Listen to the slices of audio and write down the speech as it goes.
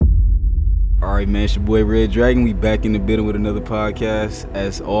right, man. It's your boy Red Dragon. We back in the building with another podcast.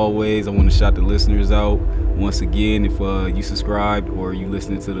 As always, I want to shout the listeners out once again. If you subscribed or you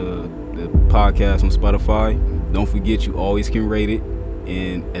listening to the podcast on Spotify, don't forget you always can rate it.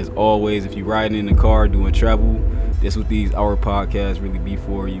 And as always, if you're riding in the car doing travel, that's what these our podcasts really be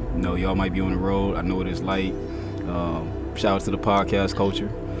for. You know, y'all might be on the road. I know what it's like. Shout out to the podcast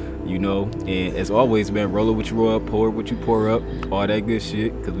culture. You know, and as always, man, roll it what you roll up, pour it what you pour up, all that good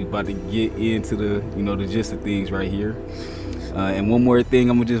shit, because we about to get into the gist of things right here. And one more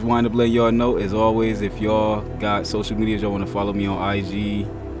thing, I'm gonna just wind up letting y'all know, as always, if y'all got social media, y'all want to follow me on IG,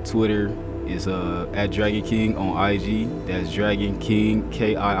 Twitter is at Dragon King on IG. That's Dragon King,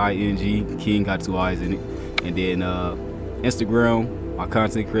 King. King got 2 I's in it. And then Instagram, my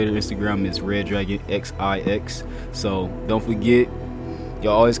content creator Instagram is Red Dragon XIX. So don't forget.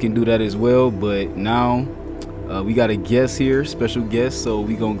 Y'all always can do that as well, but now we got a guest here, special guest, so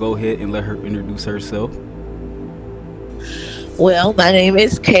we gonna go ahead and let her introduce herself. Well, my name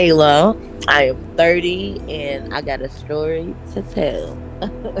is Kayla. I am 30 and I got a story to tell.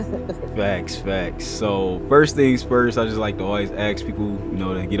 Facts. So first things first, I just like to always ask people, you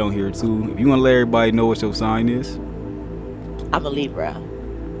know, to get on here too. If you want to let everybody know what your sign is. I'm a Libra.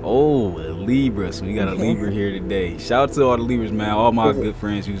 Oh, a Libra. So we got a Libra here today. Shout out to all the Libras, man. All my good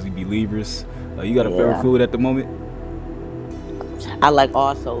friends usually be Libras. You got a favorite food at the moment? I like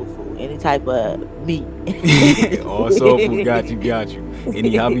all soul food, any type of meat. All soul food, got you.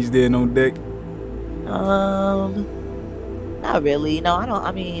 Any hobbies then on deck? Not really. No, I don't.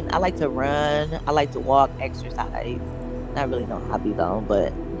 I mean, I like to run. I like to walk, exercise. Not really no hobby though,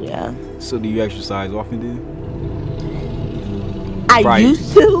 but yeah. So do you exercise often then? I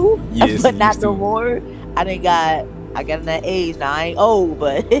used to, yes, but not no more. I got in that age now. I ain't old,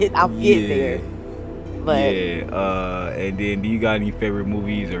 but I'm getting there. But and then do you got any favorite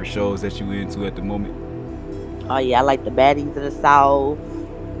movies or shows that you into at the moment? Oh yeah, I like the Baddies of the South.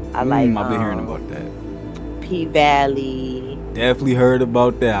 I've been hearing about that. P-Valley. Definitely heard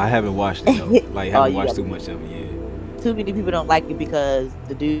about that. I haven't watched it though. Like haven't watched too much of it yet. Too many people don't like it because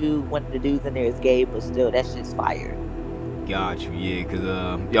one of the dudes in there is gay, but still, that's just fire. Got you, yeah, because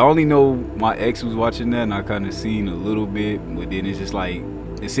I only know my ex was watching that and I kind of seen a little bit, but then it's just like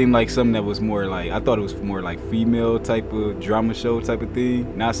it seemed like something that was more like, I thought it was more like female type of drama show type of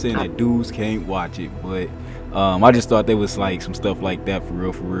thing. Not saying that dudes can't watch it, but I just thought there was like some stuff like that for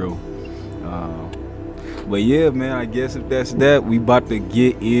real. But yeah, man, I guess if that's that, we about to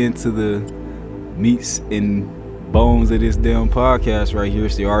get into the meats and bones of this damn podcast right here,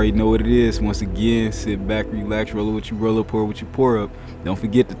 so you already know what it is. Once again, sit back, relax, roll what you roll up, pour what you pour up. Don't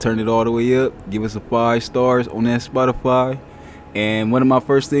forget to turn it all the way up. Give us a 5 stars on that Spotify. And one of my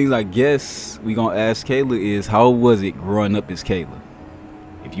first things I guess we gonna ask Kayla is, how was it growing up as Kayla?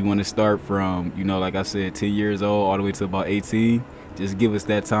 If you want to start from, you know, like I said, 10 years old all the way to about 18, just give us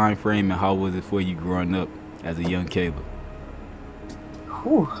that time frame and how was it for you growing up as a young Kayla?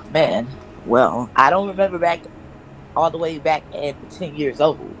 Whew, man. Well, I don't remember all the way back at 10 years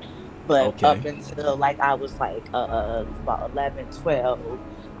old, but up until like I was like about 11, 12,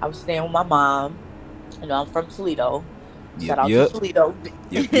 I was staying with my mom. You know, I'm from Toledo. Shout out to Toledo.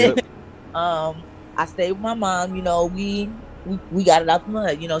 Yep. I stayed with my mom. You know, we got it out the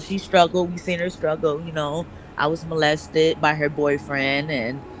mud. You know, she struggled. We seen her struggle. You know, I was molested by her boyfriend,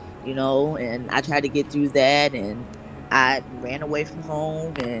 and you know, and I tried to get through that, and I ran away from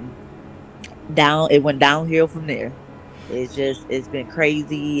home, and it went downhill from there. It's been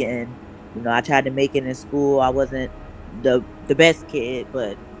crazy, and you know, I tried to make it in school. I wasn't the best kid,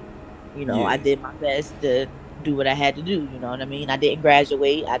 but you know, I did my best to do what I had to do. You know what I mean? I didn't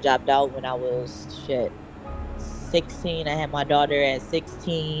graduate. I dropped out when I was 16. I had my daughter at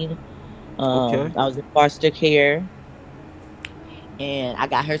 16. I was in foster care, and I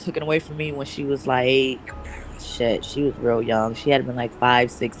got her taken away from me when she was like, she was real young. She had been like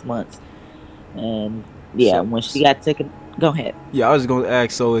 5-6 months. And when she got taken, go ahead. Yeah, I was going to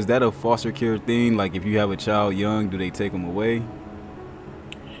ask, so is that a foster care thing? Like if you have a child young, do they take them away?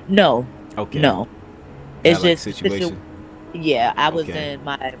 No. Okay. No. It's like just situation. I was in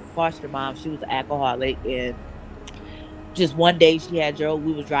my foster mom. She was an alcoholic, and just one day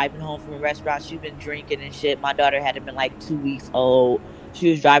we was driving home from a restaurant. She'd been drinking and shit. My daughter had been like 2 weeks old.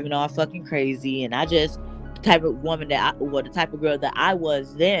 She was driving all fucking crazy, and the type of woman the type of girl that I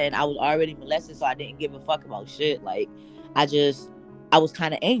was then, I was already molested, so I didn't give a fuck about shit. Like, I was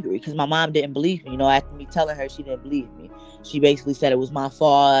kind of angry because my mom didn't believe me. You know, after me telling her, she didn't believe me. She basically said it was my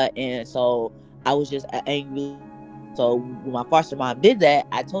fault, and so I was just angry. So when my foster mom did that,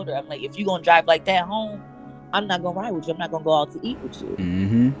 I told her, I'm like, if you gonna drive like that home, I'm not gonna ride with you. I'm not gonna go out to eat with you.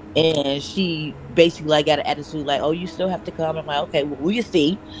 Mm-hmm. And she basically like got an attitude like, oh, you still have to come. I'm like, okay, well, we'll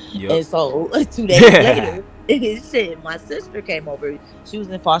see. Yep. And so 2 days later, shit, my sister came over. She was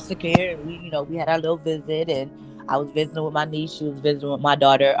in foster care, and we had our little visit, and I was visiting with my niece. She was visiting with my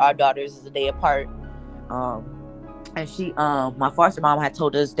daughter. Our daughters is a day apart. And my foster mom had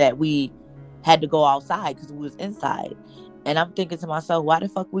told us that we had to go outside because we was inside. And I'm thinking to myself, why the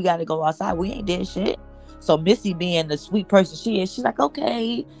fuck we got to go outside? We ain't did shit. So Missy, being the sweet person she is, she's like,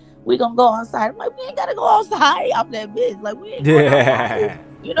 okay, we gonna go outside. I'm like, we ain't gotta go outside. I'm that bitch. Like, we ain't going outside.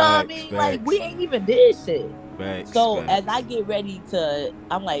 You know what I mean? Like, we ain't even did shit. So as I get ready to,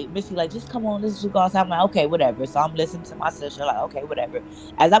 I'm like, Missy, like, just come on, let's just go outside. I'm like, okay, whatever. So I'm listening to my sister, like, okay, whatever.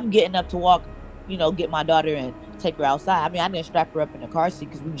 As I'm getting up to walk, get my daughter and take her outside. I mean, I didn't strap her up in the car seat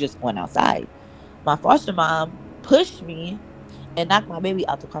because we just went outside. My foster mom pushed me and knocked my baby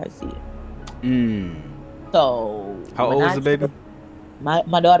out the car seat. So how old was the baby?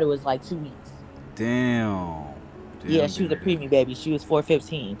 My daughter was like 2 weeks. Damn. Yeah, she was a preemie baby. She was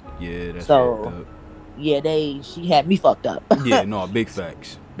 415. Yeah, that's fucked up. Yeah, she had me fucked up. Yeah, no, big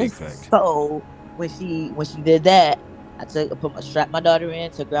facts. Big facts. So when she did that, I strapped my daughter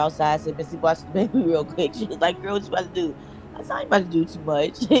in, took her outside, said, Missy, watch the baby real quick. She was like, girl, what you about to do? I said, I ain't about to do too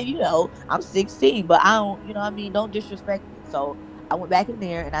much. I'm 16, but I don't, don't disrespect me. So I went back in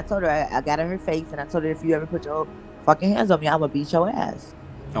there and I told her, I got in her face and I told her, if you ever put your fucking hands on me, I'm gonna beat your ass.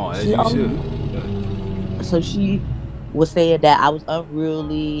 Oh, as you should. So she was saying that I was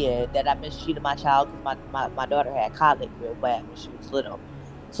unruly and that I mistreated my child because my daughter had colic real bad when she was little.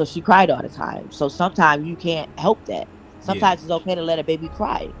 So she cried all the time. So sometimes you can't help that. Sometimes it's okay to let a baby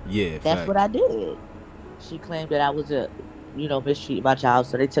cry. Yeah, that's what I did. She claimed that I was mistreated my child,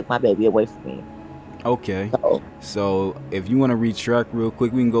 so they took my baby away from me. Okay. So if you want to retract real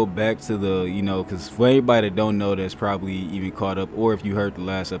quick, we can go back to the, because for anybody that don't know that's probably even caught up, or if you heard the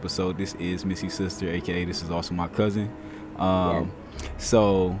last episode, this is Missy's sister, aka this is also my cousin.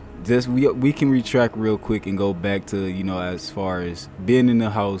 So just we can retract real quick and go back to, as far as being in the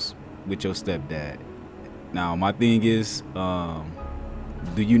house with your stepdad. Now, my thing is,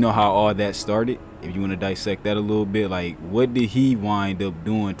 do you know how all that started? If you want to dissect that a little bit, like, what did he wind up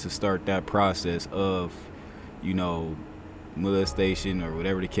doing to start that process of, molestation or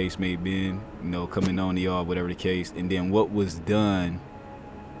whatever the case may have been, coming on to y'all, whatever the case, and then what was done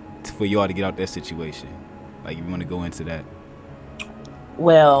for y'all to get out that situation? Like, if you want to go into that.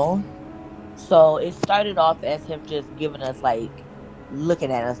 Well, so it started off as him just giving us, like,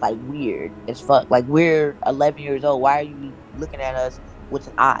 looking at us like weird as fuck. Like, we're 11 years old. Why are you looking at us with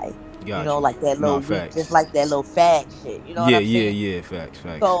an eye? Gotcha. Like that little, just like that little fag shit. You know what I'm saying? Yeah, facts.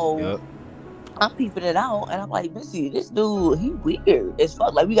 So I'm peeping it out, and I'm like, Missy, this dude, he weird as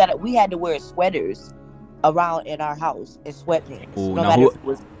fuck. Like, we had to wear sweaters around in our house and sweatpants. Ooh, now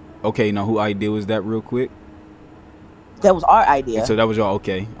who idea was that, real quick? That was our idea. So that was y'all.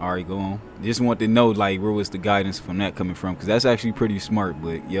 Okay, all right, go on. Just want to know, like, where was the guidance from that coming from? Because that's actually pretty smart.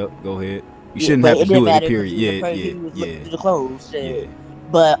 But go ahead. You shouldn't have to do it. Period. Yeah. The clothes. Yeah.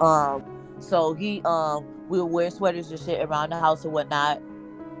 But so he we would wear sweaters and shit around the house and whatnot.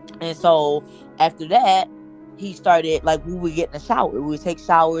 And so after that, he started, like, we would get in the shower. We would take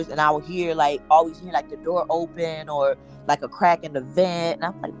showers, and I would always hear like the door open or like a crack in the vent. And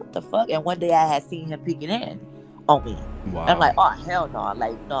I'm like, what the fuck? And one day I had seen him peeking in on me. Wow. And I'm like, oh hell no!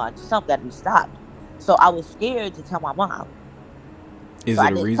 Like, no, something got to be stopped. So I was scared to tell my mom. Is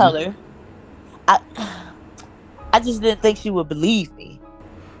it a reason? Tell her. I just didn't think she would believe me.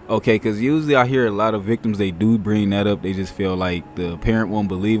 Okay, because usually I hear a lot of victims, they do bring that up. They just feel like the parent won't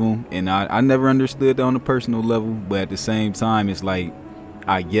believe them. And I never understood that on a personal level. But at the same time, it's like,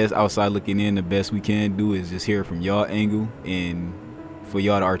 I guess outside looking in, the best we can do is just hear it from y'all angle and for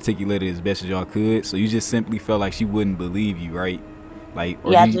y'all to articulate it as best as y'all could. So you just simply felt like she wouldn't believe you, right? Like,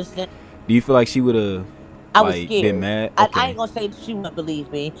 or yeah, do you feel like she would have been mad? Okay. I ain't gonna say she wouldn't believe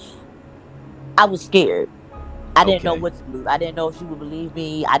me. I was scared. I didn't know what to believe. I didn't know if she would believe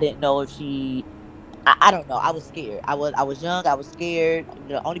me. I didn't know if she. I don't know. I was scared. I was young. I was scared.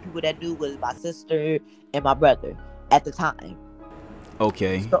 The only people that knew was my sister and my brother at the time.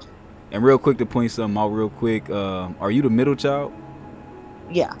 Okay. So, and real quick to point something out real quick. Are you the middle child?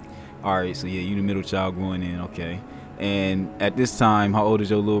 Yeah. All right. So yeah, you the middle child growing in. Okay. And at this time, how old is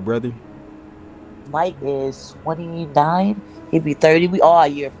your little brother? Mike is 29. He'd be 30. We all a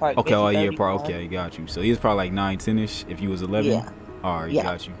year apart. Okay, all a year apart. Okay, got you. So he was probably like 9, 10-ish if you was 11. Yeah. All right,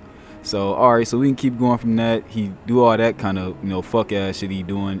 got you. So all right, so we can keep going from that. He do all that kind of fuck ass shit he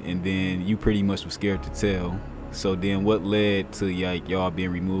doing, and then you pretty much was scared to tell. So then what led to like y'all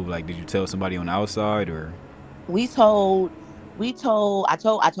being removed? Like, did you tell somebody on the outside or? we told,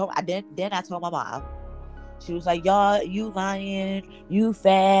 then I told my mom. She was like, "Y'all, you lying, you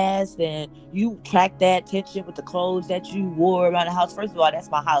fast, and you track that tension with the clothes that you wore around the house." First of all, that's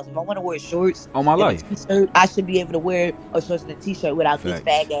my house. If I want to wear shorts On my and a life. t-shirt, I should be able to wear a shorts and a t-shirt without this Facts.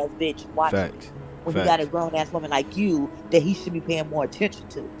 fag ass bitch watching me. Facts. When he got a Facts. grown ass woman like you that he should be paying more attention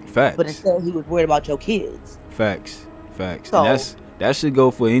to, but Facts. instead he was worried about your kids. Facts. Facts. And So that should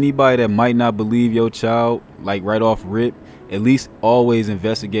go for anybody that might not believe your child, like right off rip. At least always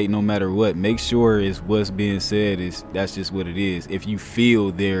investigate no matter what. Make sure is what's being said is that's just what it is. If you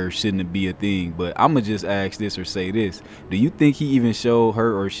feel there shouldn't be a thing. But I'ma just ask this or say this. Do you think he even showed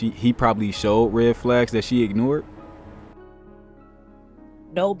her, or he probably showed red flags that she ignored?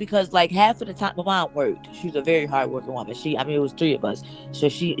 no, because like half of the time my mom worked. She's a very hard working woman. I mean, it was three of us, so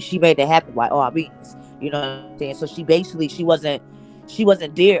she made that happen by all means. You know what I'm saying? So she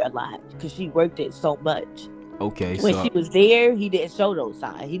wasn't there a lot because she worked it so much. Okay, When she so was there, he didn't show those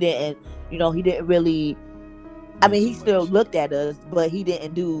signs. He didn't, he didn't really. I do mean, too he still much. looked at us, but he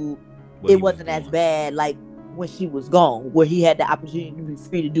didn't do. What It he was wasn't as doing. bad like when she was gone, where he had the opportunity to be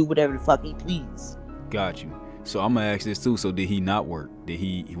free to do whatever the fuck he pleased. Got you. So I'm gonna ask this too. So did he not work?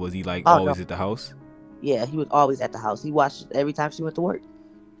 Was he like Oh no, always at the house? yeah, he was always at the house. He watched every time she went to work.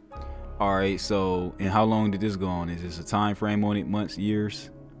 All right. So and how long did this go on? Is this a time frame on it? Months, years?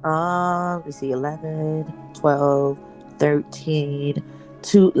 Let me see, 11, 12, 13,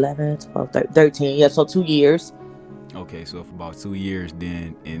 2, 11, 12, 13. Yeah, so 2 years. Okay, so for about 2 years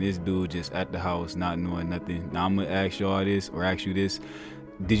then, and this dude just at the house not knowing nothing. Now I'm gonna ask y'all this or ask you this.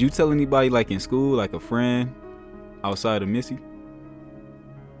 Did you tell anybody like in school, like a friend outside of Missy?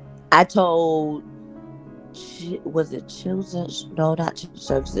 I told, was it children's? No, not children's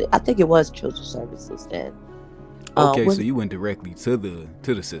services. I think it was children's services then. Okay, so When, you went directly to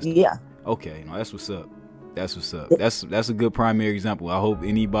the system. yeah, Okay, no, that's what's up. That's what's up. That's a good primary example. I hope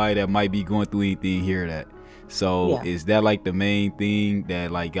anybody that might be going through anything hear that. So yeah. is that like the main thing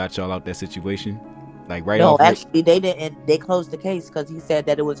that like got y'all out that situation? Like right No, off rip? actually, they didn't. They closed the case because he said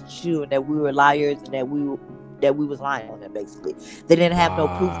that it was true and that we were liars and that we was lying on him. Basically, they didn't have no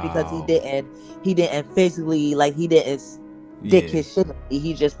proof because Wow. he didn't physically, like, he didn't stick Yeah. his shit in me.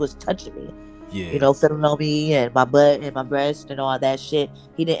 He just was touching me, Yeah. feeling on me and my butt and my breast and all that shit.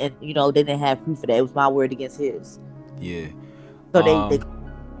 He didn't, they didn't have proof of that. It was my word against his. Yeah. So they Um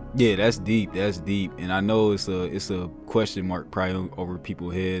yeah, that's deep. That's deep. And I know it's a question mark probably over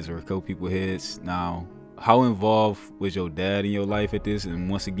people's heads or a couple people's heads. Now, how involved was your dad in your life at this? And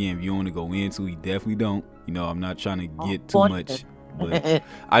once again, if you want to go into, he definitely don't. I'm not trying to get too going much, but in.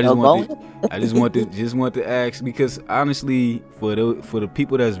 I just No want to, going. I just want to ask because honestly, for the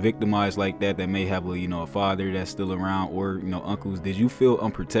people that's victimized like that may have a father that's still around or uncles. Did you feel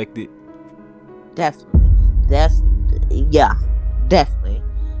unprotected? Definitely. That's, yeah, definitely.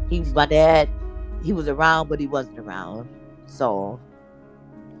 My dad, he was around, but he wasn't around. So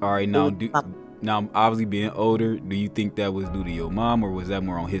All right, it was now obviously being older, do you think that was due to your mom or was that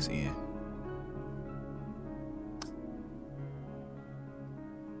more on his end?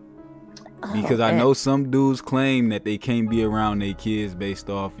 oh Because I man, know some dudes claim that they can't be around their kids based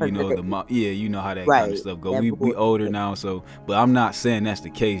off, the mom. Yeah, you know how that kind of right. stuff go. That We older bullshit. now, so but I'm not saying that's the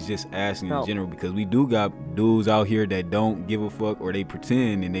case. Just asking in No, general because we do got dudes out here that don't give a fuck or they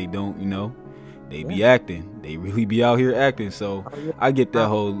pretend and they don't, they yeah. be acting. They really be out here acting. So Oh yeah. I get that Uh,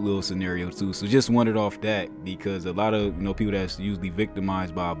 whole little scenario too. So just wondered off that because a lot of people that's usually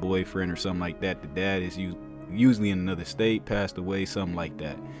victimized by a boyfriend or something like that, the dad is usually in another state, passed away, something like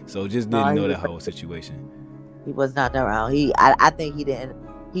that. So just no, didn't know that whole situation. he was not around. I think he didn't.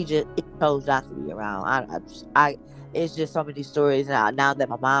 He chose not to be around. It's just so many stories now. Now that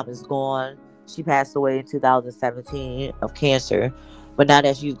my mom is gone, she passed away in 2017 of cancer. But now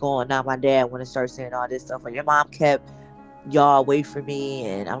that she's gone, now my dad want to start saying all this stuff. Like, your mom kept y'all away from me,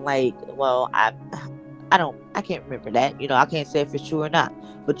 and I'm like, well, I can't remember that. I can't say if it's true or not.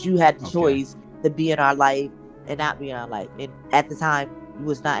 But you had the Okay. choice to be in our life and not be in our life. And at the time, you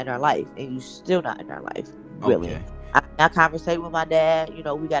was not in our life, and you still not in our life, really. Okay. I conversate with my dad.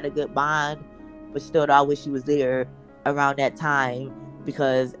 We got a good bond, but still, though, I wish he was there around that time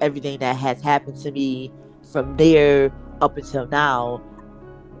because everything that has happened to me from there up until now,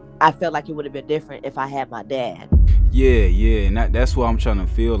 I felt like it would have been different if I had my dad. Yeah, and that's what I'm trying to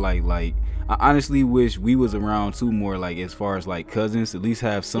feel like I honestly wish we was around too more like as far as like cousins, at least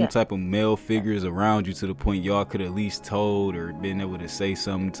have some Yeah, type of male figures around you to the point y'all could at least told or been able to say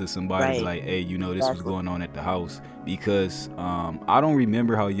something to somebody be right. like, hey, this was Exactly. going on at the house because I don't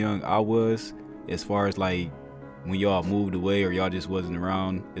remember how young I was as far as like when y'all moved away or y'all just wasn't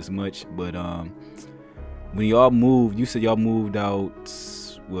around as much, but when y'all moved, you said y'all moved out.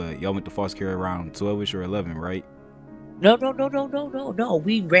 What? Y'all went to foster care around 12ish or 11, right? No.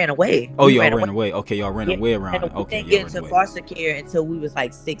 We ran away. Oh, We y'all ran ran away. away. Okay, y'all ran Yeah, away and around it. we Okay, didn't y'all get ran into away. foster care until we was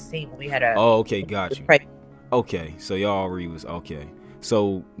like 16 when we had a. Oh, okay, got you. Okay, so y'all already was okay.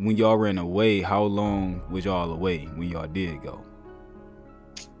 So when y'all ran away, how long was y'all away when y'all did go?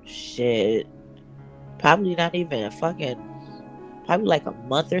 Shit, probably not even a fucking. Probably like a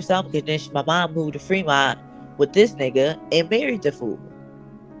month or something. Because then my mom moved to Fremont with this nigga and married the fool.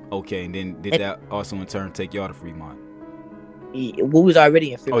 Okay, and then did And that also in turn take y'all to Fremont? we was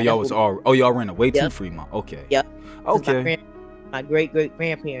already in Oh, Fremont. y'all That's was what. all. Oh, y'all ran away to Yep. Fremont. Okay. Yep. Because Okay. my great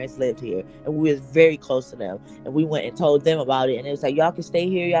grandparents lived here, and we was very close to them. And we went and told them about it, and it was like, y'all can stay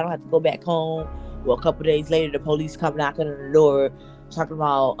here. Y'all don't have to go back home. Well, a couple days later, the police come knocking on the door, talking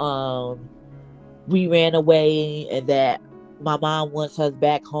about we ran away and that my mom wants us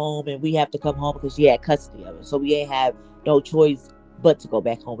back home, and we have to come home because she had custody of it. So we ain't have no choice but to go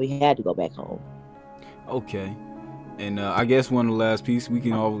back home. We had to go back home. Okay. And I guess one of the last piece, we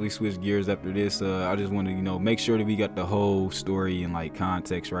can always switch gears after this. I just want to, make sure that we got the whole story and like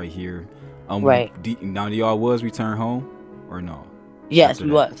context right here. Right. Now, y'all was return home or no? Yes, After we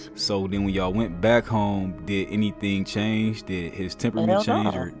that. was. So then when y'all went back home, did anything change? Did his temperament Hell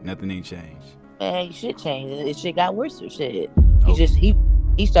change no. or nothing ain't changed? Man, shit changed. It shit got worse or shit. Okay.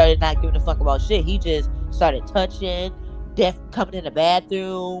 He started not giving a fuck about shit. He just started touching, coming in the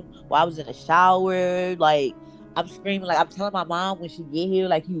bathroom while I was in the shower. Like I'm screaming, like I'm telling my mom when she get here,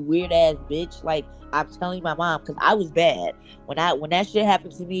 like you weird ass bitch. Like I'm telling my mom because I was bad when that shit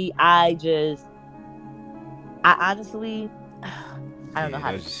happened to me. I honestly, I don't know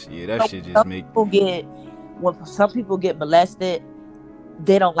how to. That shit just make. When some people get molested,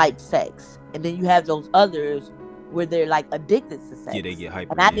 they don't like sex, and then you have those others where they're like addicted to sex. Yeah, they get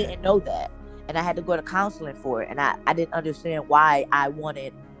hyper. And I didn't know that, and I had to go to counseling for it, and I didn't understand why I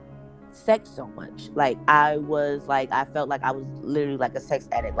wanted sex so much. Like I felt like I was literally like a sex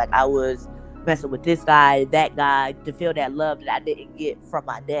addict. Like I was messing with this guy, that guy, to feel that love that I didn't get from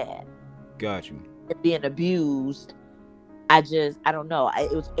my dad. Got you. And being abused, I don't know.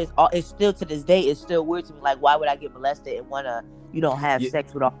 It's still to this day. It's still weird to me. Like, why would I get molested and wanna, have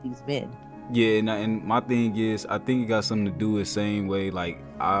sex with all these men? Yeah, and my thing is, I think it got something to do with the same way. Like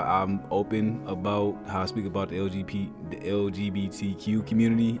I'm open about how I speak about the LGBTQ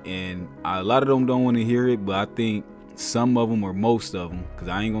community, and a lot of them don't want to hear it, but I think some of them or most of them, because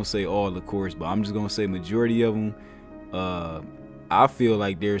I ain't gonna say all, of course, but I'm just gonna say majority of them. I feel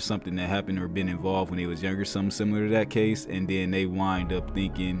like there's something that happened or been involved when they was younger, something similar to that case, and then they wind up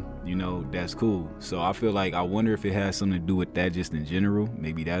thinking, that's cool. So I feel like I wonder if it has something to do with that just in general.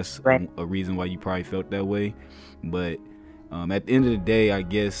 Maybe that's right. a reason why you probably felt that way. But at the end of the day, I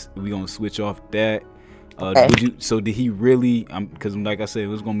guess we're going to switch off that. Okay. Did he really, because like I said, it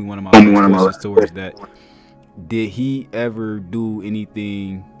was going to be one of my questions towards that. Did he ever do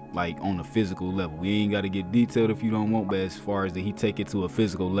anything like on a physical level? We ain't got to get detailed if you don't want, but as far as that he take it to a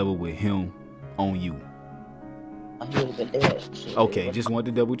physical level with him on you? Okay, just want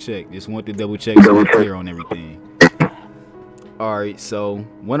to double check. So we're clear on everything. All right, so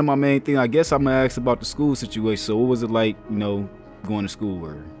one of my main things, I guess I'm gonna ask about the school situation. So what was it like, going to school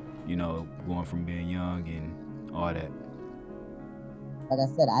or, going from being young and all that? Like I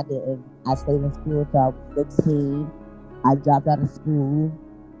said, I stayed in school until I was 16. I dropped out of school.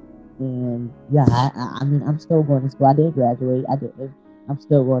 And yeah, I mean, I'm still going to school. I did graduate. I'm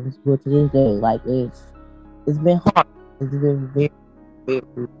still going to school to this day. Like it's been hard. It's been very, very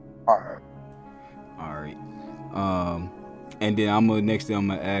hard. All right. And then next thing I'm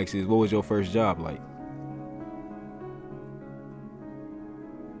gonna ask is, what was your first job like?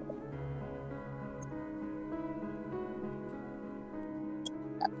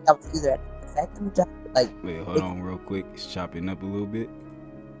 I was either at a factory job, Wait, hold on, real quick. It's chopping up a little bit.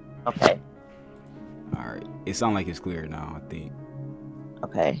 Okay. All right. It sounds like it's clear now, I think.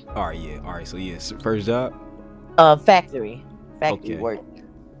 Okay. All right, yeah. All right, so yes, first job? Factory okay. Work.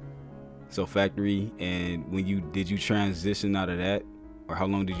 So factory, and did you transition out of that? Or how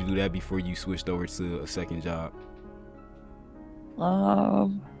long did you do that before you switched over to a second job?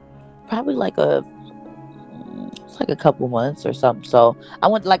 Probably like a couple months or something. So I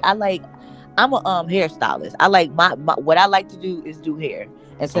went I'm a hairstylist. I like my what I like to do is do hair.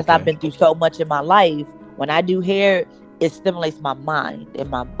 And since I've been through so much in my life, when I do hair, it stimulates my mind and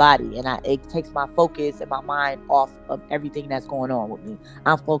my body, and it takes my focus and my mind off of everything that's going on with me.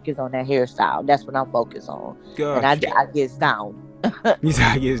 I'm focused on that hairstyle. That's what I'm focused on. Gotcha. And I get down. You said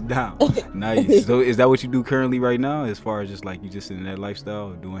I get down. Nice. So is that what you do currently right now, as far as just like you just in that lifestyle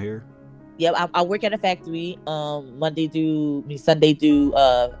of doing hair? Yeah, I work at a factory. Monday through Sunday through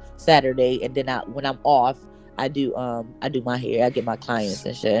Saturday, and then when I'm off, I do my hair. I get my clients S-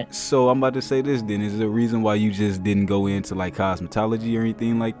 and shit. So I'm about to say this. Then is there a reason why you just didn't go into like cosmetology or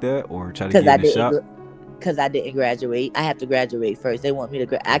anything like that, or try to Cause get I in the didn't shop? because I didn't graduate. I have to graduate first. They want me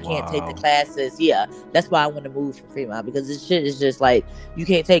to. I can't take the Wow. classes. Yeah, that's why I want to move from Fremont because this shit is just like you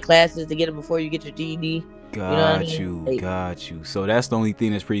can't take classes to get it before you get your GED. You know what I Got mean? you, Like, got you. So that's the only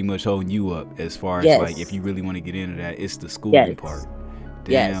thing that's pretty much holding you up as far as like if yes, you really want to get into that, it's the schooling part.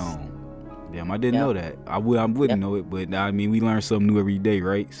 yes, yes. Damn. Damn, I didn't know Yep, that. I wouldn't yep. know it, but I mean we learn something new every day,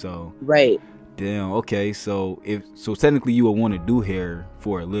 right? So Right. damn, okay. So technically you would want to do hair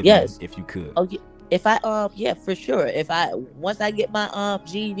for a living Yes. if you could. Oh, if I yeah, for sure. If I once I get my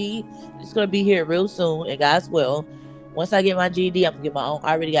GED, it's gonna be here real soon, and God's will. Once I get my GED, I'm gonna get my own.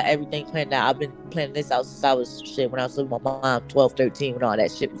 I already got everything planned out. I've been planning this out since I was shit when I was living with my mom, 12, 13, when all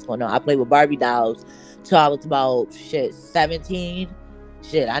that shit was going on. I played with Barbie dolls till I was about shit 17.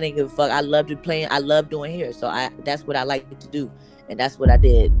 Shit, I didn't give a fuck. I loved it playing. I love doing hair, so I that's what I like to do, and that's what I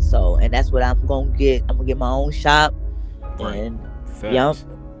did. So, and that's what I'm gonna get. I'm gonna get my own shop, Right. and yep, Facts.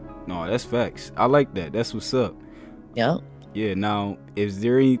 No, that's facts. I like that. That's what's up. yep. Yeah. Now, is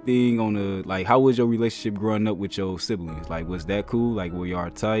there anything on the like? How was your relationship growing up with your siblings? Like, was that cool? Like, were y'all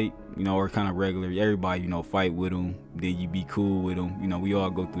tight? You know, or kind of regular? Everybody, fight with them. Then you be cool with them. We all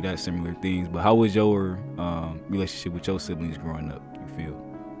go through that similar things. But how was your relationship with your siblings growing up? You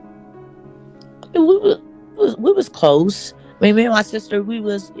feel? We was close. I mean, me and my sister, we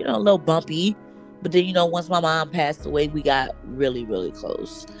was a little bumpy, but then once my mom passed away, we got really really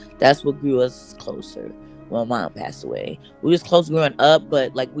close. That's what grew us closer. When my mom passed away, we was close growing up,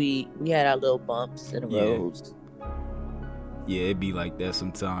 but like we had our little bumps in the Yeah. roads. Yeah, it be like that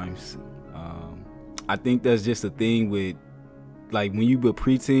sometimes. Um, I think that's just a thing with like when you be a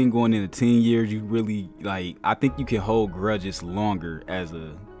preteen going into teen years, you really like. I think you can hold grudges longer as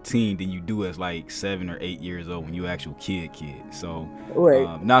a teen than you do as like 7 or 8 years old when you actual kid. So,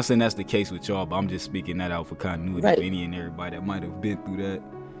 Right, not saying that's the case with y'all, but I'm just speaking that out for continuity for right. any and everybody that might have been through that.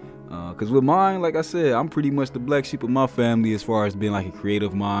 Cause with mine, like I said, I'm pretty much the black sheep of my family as far as being like a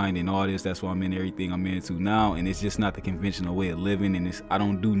creative mind and all this. That's why I'm in everything I'm into now, and it's just not the conventional way of living. And I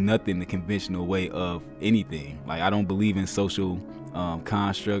don't do nothing the conventional way of anything. Like I don't believe in social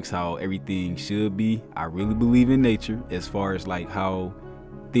constructs, how everything should be. I really believe in nature as far as like how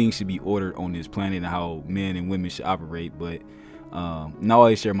things should be ordered on this planet and how men and women should operate. But and I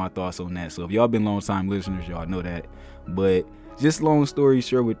always share my thoughts on that. So if y'all been long time listeners, y'all know that. But just long story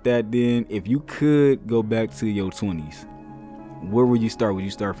short with that, then if you could go back to your 20s, where would you start? Would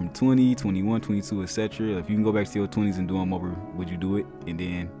you start from 20, 21, 22, etc.? If you can go back to your 20s and do them over, would you do it? And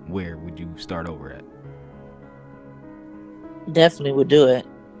then where would you start over at? Definitely would do it.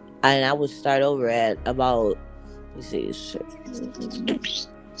 And I would start over at about, let's see, shit,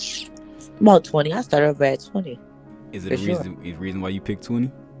 about 20. I started over at 20 Is it for a sure. reason why you picked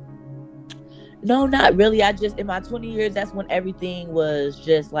 20? No, not really. I just in my 20 years, that's when everything was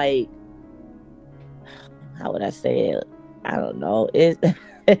just like, how would I say it? I don't know.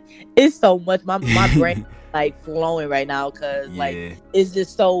 It's so much. My brain like flowing right now because like Yeah. it's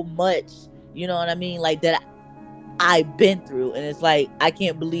just so much. You know what I mean? Like that I've been through, and it's like I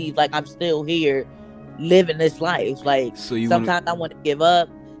can't believe like I'm still here living this life. Like So you want to. sometimes I want to give up.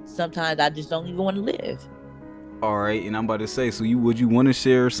 Sometimes I just don't even want to live. All right, and I'm about to say, so would you want to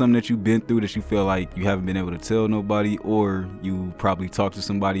share something that you've been through that you feel like you haven't been able to tell nobody, or you probably talked to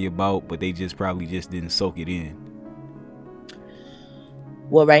somebody about, but they just probably just didn't soak it in?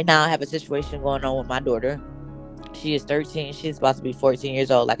 Well, right now I have a situation going on with my daughter. She is 13. She's about to be 14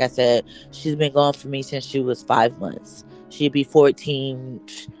 years old. Like I said, she's been gone from me since she was 5 months. She'll be 14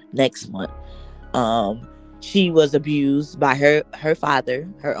 next month. Um, she was abused by her father,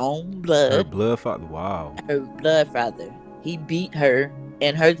 her own Her blood, blood father. Wow. her blood father. He beat her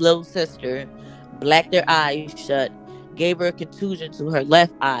and her little sister, blacked their eyes shut, gave her a contusion to her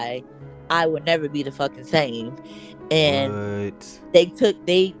left eye. I would never be the fucking same. And What?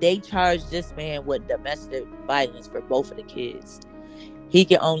 they charged this man with domestic violence for both of the kids. He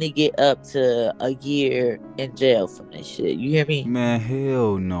can only get up to a year in jail from this shit. You hear me? Man,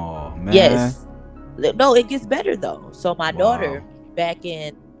 hell no, man. Yes. No, it gets better though. So my Wow. daughter, back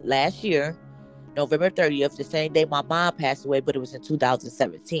in last year, November 30th, the same day my mom passed away, but it was in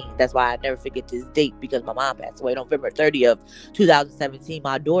 2017. That's why I never forget this date because my mom passed away November 30th, 2017.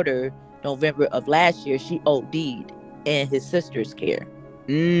 My daughter, November of last year, she OD'd in his sister's care.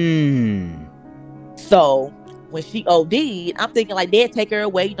 Mmm. So when she OD'd, I'm thinking like they'd take her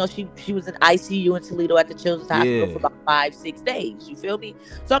away. You know, she was in ICU in Toledo at the Children's Hospital for Yeah. about 5-6 days. You feel me?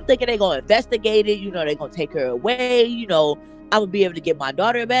 So I'm thinking they're gonna investigate it. You know, they're gonna take her away. You know, I'm gonna be able to get my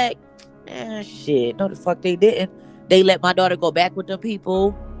daughter back. Man, shit, no, the fuck they didn't. They let my daughter go back with them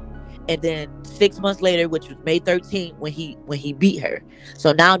people, and then 6 months later, which was May 13th, when he beat her.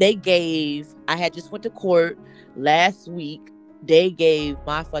 So now they gave. I had just went to court last week. They gave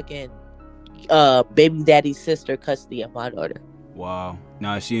my fucking baby daddy's sister custody of my daughter. Wow.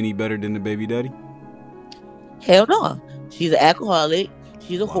 Now is she any better than the baby daddy? Hell no. She's an alcoholic.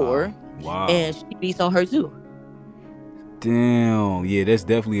 She's a Wow. whore, Wow. and she beats on her too. Damn. Yeah, that's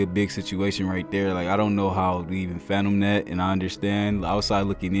definitely a big situation right there. Like, I don't know how to even fathom that, and I understand outside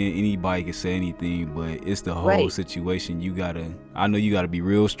looking in, anybody can say anything, but it's the whole Right. situation. I know you gotta be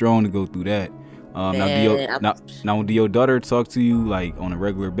real strong to go through that. Now, Man, do your daughter talk to you like on a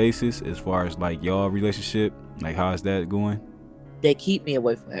regular basis as far as like y'all relationship? Like, how is that going? they keep me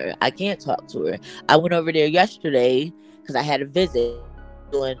away from her. I can't talk to her. I went over there yesterday because I had a visit.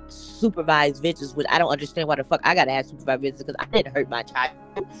 Doing supervised visits, which I don't understand why the fuck I gotta have supervised visits because I didn't hurt my child.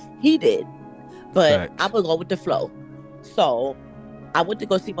 He did. But Facts. I'm gonna go with the flow. So I went to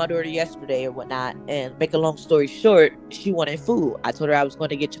go see my daughter yesterday or whatnot, and make a long story short, she wanted food. I told her I was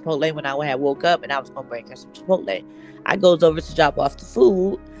going to get Chipotle when I had woke up, and I was going to bring her some Chipotle. I goes over to drop off the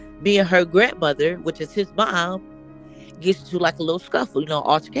food. Me and her grandmother, which is his mom, gets into like a little scuffle, you know,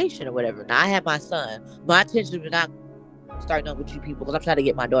 altercation or whatever. Now I have my son. My intention was not starting up with you people because I'm trying to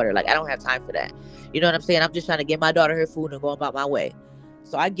get my daughter. Like, I don't have time for that. You know what I'm saying? I'm just trying to get my daughter her food and go about my way.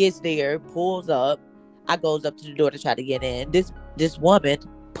 So I gets there, pulls up. I goes up to the door to try to get in. This woman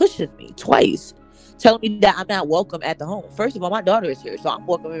pushes me twice, telling me that I'm not welcome at the home. First of all, my daughter is here, so I'm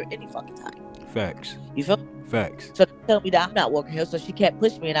welcome here any fucking time. Facts. You feel me? Facts. So they tell me that I'm not welcome here. So she kept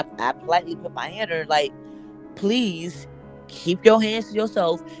pushing me, and I politely put my hand on her, like, please keep your hands to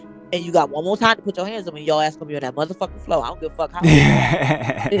yourself. And you got one more time to put your hands on me. Your ass gonna be on that motherfucking floor. I don't give a fuck how.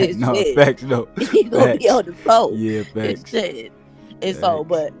 No, Shit. facts, no. You gonna be on the floor. Yeah, And facts. shit. And so,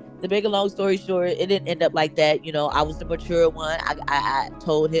 but to make a long story short, it didn't end up like that. You know, I was the mature one. I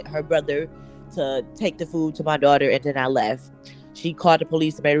told her brother to take the food to my daughter, and then I left. She called the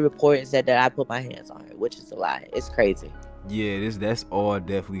police and made a report and said that I put my hands on her, which is a lie. It's crazy. Yeah, that's all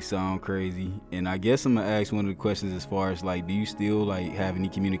definitely sound crazy. And I guess I'm gonna ask one of the questions as far as like, do you still like have any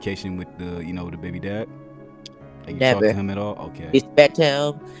communication with the baby dad? Like, you talk to Never. him at all? Okay. Respect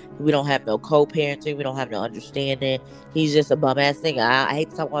him. We don't have no co-parenting. We don't have no understanding. He's just a bum ass nigga. I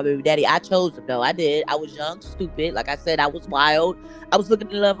hate to talk about my baby daddy. I chose him though. I did. I was young, stupid. Like I said, I was wild. I was looking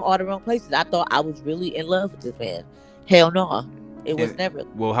in love in all the wrong places. I thought I was really in love with this man. Hell no. It was never.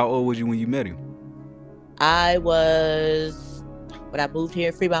 Well, how old was you when you met him? I was, when I moved here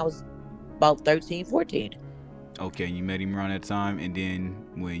in Fremont, I was about 13, 14. Okay, you met him around that time, and then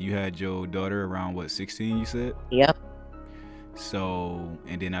when you had your daughter around what, 16, you said? Yep. So,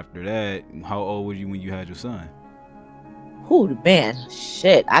 and then after that, how old were you when you had your son? Who man,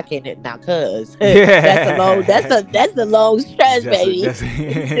 shit, I can't hit now, cuz that's a long stretch, baby.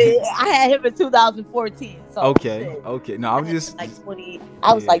 I had him in 2014. So okay, shit. okay. No, I'm just like 20.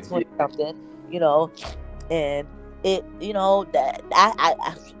 I was like 20 something, you know, and it, you know, that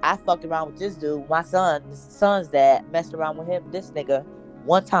I fucked around with this dude, my son's dad, messed around with him, this nigga,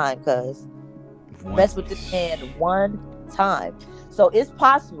 one time, cuz messed with this man one time. So it's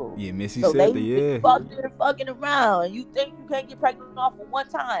possible. Yeah, Missy so said that, yeah. Fucking around, and you think you can't get pregnant off of one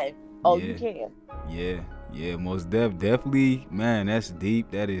time? Oh, yeah. You can. Yeah, most definitely, man. That's deep.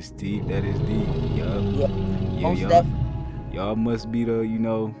 That is deep. Yup. Yeah, most definitely. Y'all must be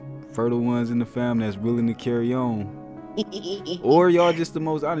the fertile ones in the family that's willing to carry on. Or y'all just the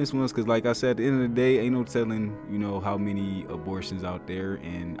most honest ones, because like I said, at the end of the day, ain't no telling how many abortions out there,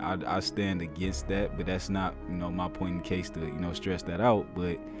 and I stand against that, but that's not my point in case to stress that out.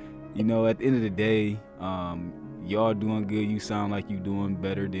 But at the end of the day, y'all doing good. You sound like you doing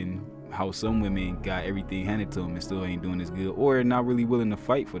better than how some women got everything handed to them and still ain't doing as good, or not really willing to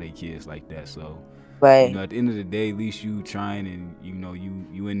fight for their kids like that. So right. At the end of the day, at least you trying, and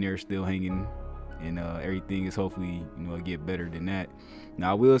you in there still hanging, and everything is hopefully get better than that.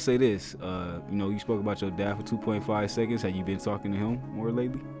 Now I will say this, you spoke about your dad for 2.5 seconds. Have you been talking to him more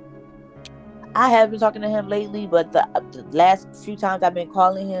lately? I have been talking to him lately, but the last few times I've been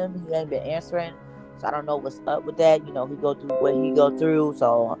calling him, he ain't been answering. So I don't know what's up with that. He go through what he go through.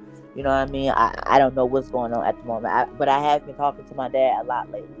 So you know what I mean. I don't know what's going on at the moment. But I have been talking to my dad a lot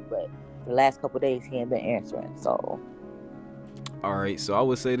lately. But the last couple of days he ain't been answering. So. All right, so I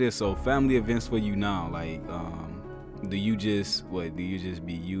would say this. So family events for you now, like do you just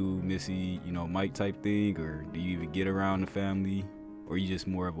be you, Missy, Mike type thing, or do you even get around the family, or you just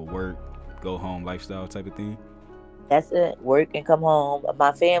more of a work, go home lifestyle type of thing? That's it. Work and come home.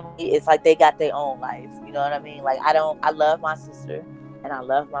 My family, it's like they got their own life. You know what I mean? Like I love my sister and I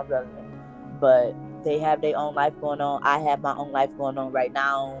love my brother, but they have their own life going on. I have my own life going on right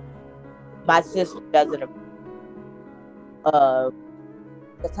now. My sister doesn't uh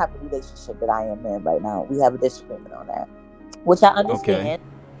the type of relationship that I am in right now. We have a disagreement on that, which I Okay, understand.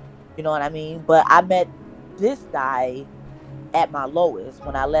 You know what I mean? But I met this guy at my lowest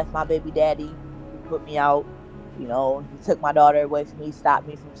when I left my baby daddy. He put me out. He took my daughter away from me, stopped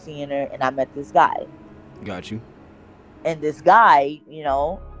me from seeing her, and I met this guy. got you. And this guy,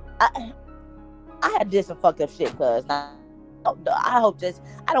 I had did some fucked up shit. Cause now, I hope just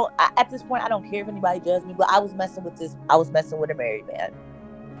at this point I don't care if anybody judges me. But I was messing with this. I was messing with a married man.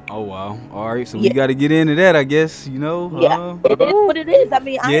 Oh wow. All right, so we Yeah, got to get into that, I guess. yeah. It is what it is. I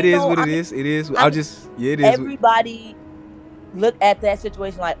mean, Yeah, I it ain't is know. what it is. It is. I mean, Yeah, it is. everybody look at that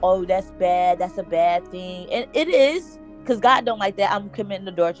situation like, oh, that's bad. That's a bad thing, and it is. Cause God don't like that. I'm committing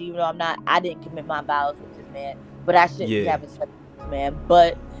adultery, even though I'm not. I didn't commit my vows with this man, but I shouldn't be Yeah, having sex with this man.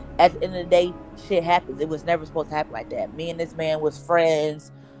 But at the end of the day, shit happens. It was never supposed to happen like that. Me and this man was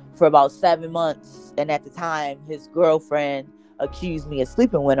friends for about 7 months, and at the time, his girlfriend accused me of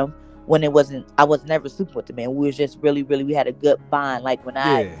sleeping with him when it wasn't. I was never sleeping with the man. We was just really, really. We had a good bond. Like when yeah.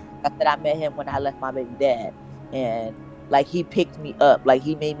 I said I met him when I left my baby dad, and like he picked me up. Like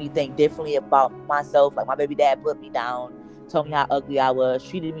he made me think differently about myself. Like my baby dad put me down, told me how ugly I was,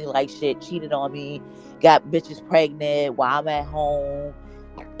 treated me like shit, cheated on me, got bitches pregnant while I'm at home.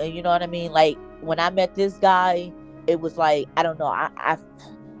 And you know what I mean? Like when I met this guy, it was like I don't know. I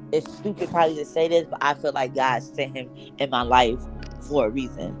it's stupid probably to say this, but I feel like God sent him in my life for a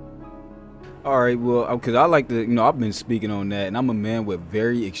reason. All right, well, because I like to, I've been speaking on that, and I'm a man with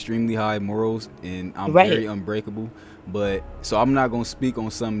very extremely high morals, and I'm Right. very unbreakable. But so I'm not gonna speak on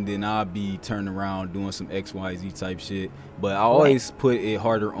something, then I'll be turning around doing some X, Y, Z type shit. But I Right. always put it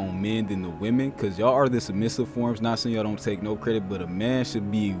harder on men than the women, because y'all are the submissive forms. Not saying y'all don't take no credit, but a man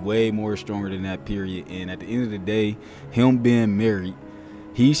should be way more stronger than that. Period. And at the end of the day, him being married,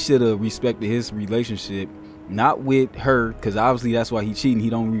 he should have respected his relationship, not with her, because obviously that's why he cheating. He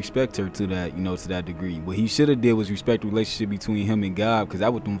don't respect her to that, to that degree. What he should have did was respect the relationship between him and God, because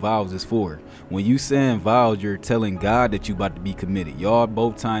that's what them vows is for. When you saying vows, you're telling God that you about to be committed. Y'all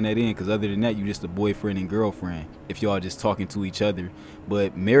both tying that in, because other than that, you just a boyfriend and girlfriend if y'all just talking to each other.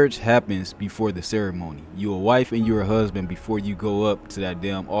 But marriage happens before the ceremony. You a wife and you're a husband before you go up to that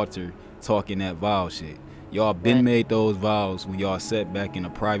damn altar talking that vow shit. Y'all been Right. made those vows when y'all sat back in a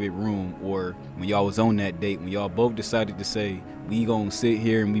private room, or when y'all was on that date, when y'all both decided to say, we gonna sit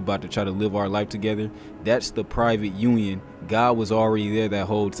here and we about to try to live our life together. That's the private union. God was already there that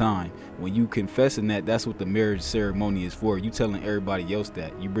whole time. When you confessing that, that's what the marriage ceremony is for. You telling everybody else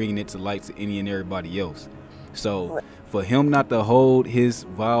that. You bringing it to light to any and everybody else. So Right. for him not to hold his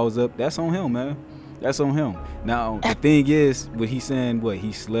vows up, that's on him, man. That's on him. Now the thing is, what he's saying, what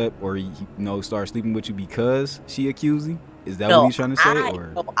he slept or he started sleeping with you because she accused him. Is that what No, he's trying to say?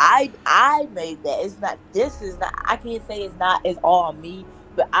 Or I made that. It's not. This is not. I can't say it's not. It's all on me.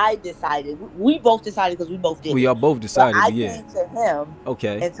 But I decided. We both decided because we both well, did it. y'all both But decided, I but yeah, came to him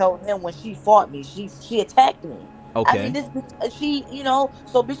okay, and told him when she fought me, she attacked me. I mean, okay, this bitch, she,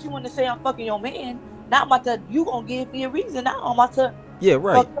 so bitch, you want to say I'm fucking your man? Now I'm about to. You gonna give me a reason? Now I'm about to yeah,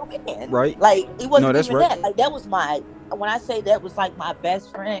 right, fuck your man. right. Like it No, wasn't that's even right. that. Like that was my. When I say that was like my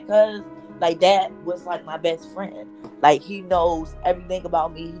best friend, cause like that was like my best friend. Like he knows everything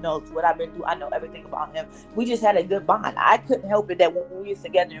about me. He knows what I've been through. I know everything about him. We just had a good bond. I couldn't help it that when we was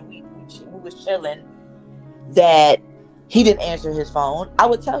together and we was chilling, that he didn't answer his phone. I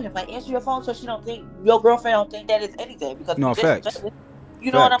would tell him like, answer your phone so she don't think your girlfriend don't think that it's anything because we No, just facts, chilling.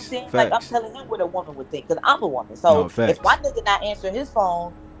 You know what I'm facts, saying? Like I'm facts. telling him what a woman would think because I'm a woman. No, So if my facts. nigga not answering his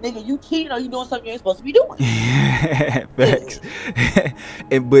phone, nigga, you cheating or you doing something you ain't supposed to be doing. Facts. Yeah.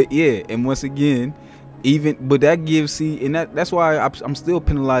 And but yeah, and once again, even but that gives see, and that's why I'm still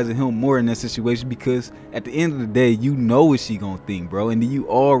penalizing him more in that situation, because at the end of the day, you know what she gonna think, bro, and then you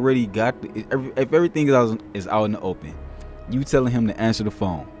already got if everything is out in the open, you telling him to answer the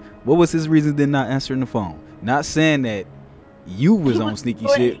phone. What was his reason then not answering the phone? Not saying that you was He on was sneaky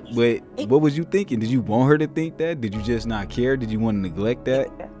doing shit, but he, what was you thinking? Did you want her to think that? Did you just not care? Did you want to neglect he,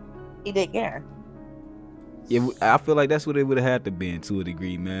 that? he didn't care. I feel like that's what it would have had to be to a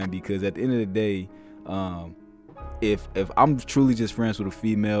degree, man, because at the end of the day, if I'm truly just friends with a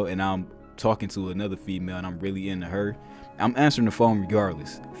female and I'm talking to another female and I'm really into her, I'm answering the phone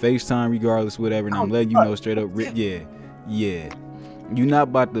regardless, FaceTime regardless, whatever, and I'm letting you know straight up, yeah. You not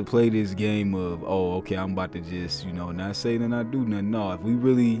about to play this game of, oh, okay, I'm about to just, not say then I do nothing. No,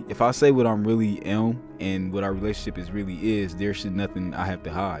 if I say what I'm really am and what our relationship is, there should nothing I have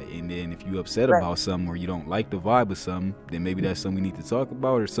to hide. And then if you upset about something or you don't like the vibe of something, then maybe that's something we need to talk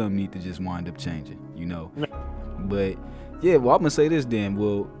about or something need to just wind up changing, But yeah, well, I'm gonna say this then.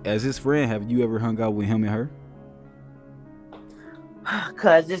 Well, as his friend, have you ever hung out with him and her?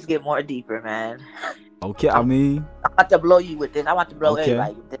 Cause this get more deeper, man. Okay, I'm about to blow you with this. I want to blow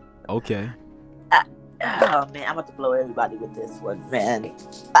everybody with this. Okay. Oh man, I'm about to blow everybody with this one, man.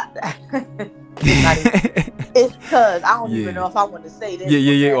 It's because I don't even know if I want to say this.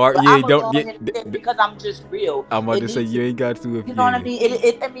 Because I'm just real. I'm about to say you ain't got to. If you know what I mean?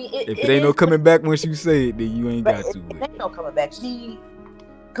 If it ain't no coming back once you say it, then you ain't got to. It ain't no coming back.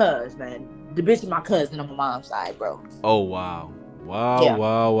 Cause man, the bitch is my cousin on my mom's side, bro. Oh wow.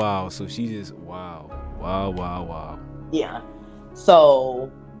 Wow. So she just wow. Yeah.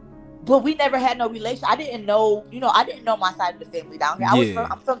 So, but we never had no relation. I didn't know my side of the family down here.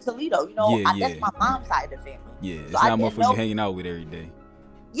 I'm from Toledo. That's my mom's side of the family. Yeah, it's not motherfuckers you hanging out with every day.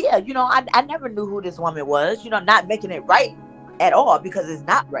 Yeah, I never knew who this woman was. Not making it right at all because it's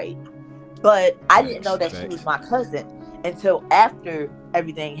not right. But I didn't know that she was my cousin until after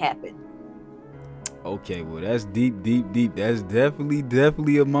everything happened. Okay, well that's deep. That's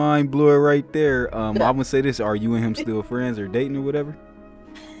definitely a mind blower right there. I'm gonna say this: are you and him still friends or dating or whatever?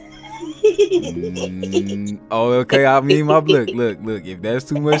 Oh, okay. I mean, look. If that's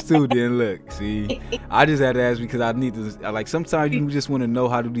too much too, then look. See, I just had to ask because I need to. Like sometimes you just want to know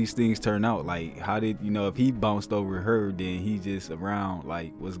how do these things turn out. Like how did if he bounced over her, then he just around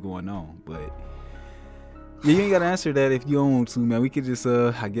like what's going on, but. Yeah, you ain't gotta answer that if you don't want to, man. We could just,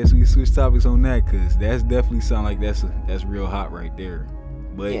 I guess we can switch topics on that, cause that's definitely sound like that's real hot right there.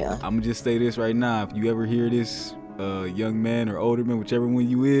 But yeah. I'm gonna just say this right now: if you ever hear this, young man or older man, whichever one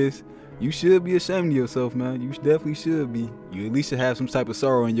you is, you should be ashamed of yourself, man. You definitely should be. You at least should have some type of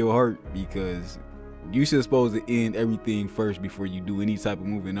sorrow in your heart because you should supposed to end everything first before you do any type of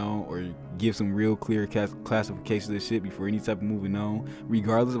moving on or give some real clear classification of shit before any type of moving on,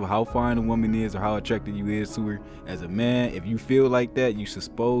 regardless of how fine a woman is or how attracted you is to her. As a man, if you feel like that, you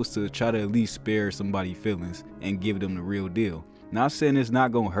supposed to try to at least spare somebody feelings and give them the real deal. Not saying it's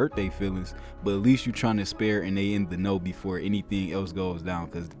not gonna hurt their feelings, but at least you trying to spare and they in the know before anything else goes down,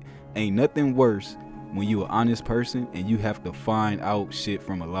 because ain't nothing worse when you an honest person and you have to find out shit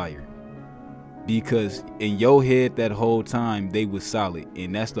from a liar. Because in your head that whole time they was solid,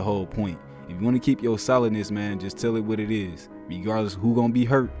 and that's the whole point. If you want to keep your solidness, man, just tell it what it is. Regardless of who gonna be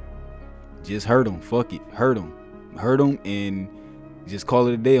hurt, just hurt them. Fuck it, hurt them, and just call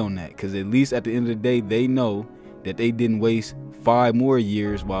it a day on that. Because at least at the end of the day, they know that they didn't waste 5 more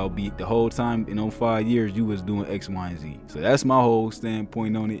years while the whole time in 5 years you was doing X, Y, and Z. So that's my whole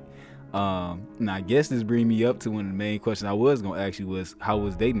standpoint on it. And I guess this brings me up to one of the main questions I was gonna ask you was how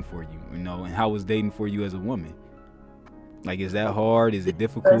was dating for you, and how was dating for you as a woman? Like, is that hard? Is it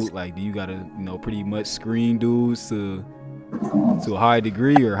difficult? Like, do you gotta, pretty much screen dudes to a high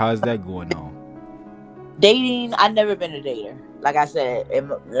degree, or how's that going on? Dating, I've never been a dater. Like I said,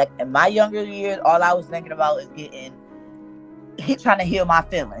 in my younger years, all I was thinking about is trying to heal my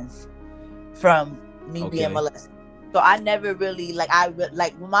feelings from me being molested. So I never really like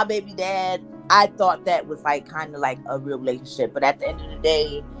with my baby dad, I thought that was like kind of like a real relationship. But at the end of the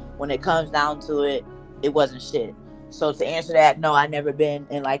day, when it comes down to it, it wasn't shit. So to answer that, no, I never been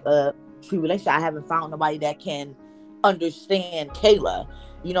in like a true relationship. I haven't found nobody that can understand Kayla.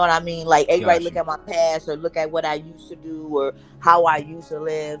 You know what I mean? Like everybody look at my past or look at what I used to do or how I used to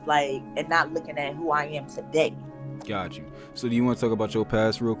live, like, and not looking at who I am today. Got you. So do you want to talk about your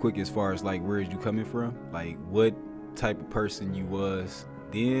past real quick as far as like where is you coming from? Like what type of person you was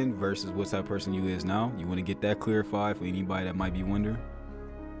then versus what type of person you is now? You want to get that clarified for anybody that might be wondering?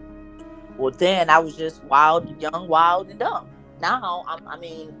 Well, then I was just wild and young, wild and dumb. Now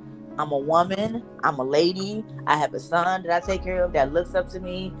I'm a woman, I'm a lady, I have a son that I take care of that looks up to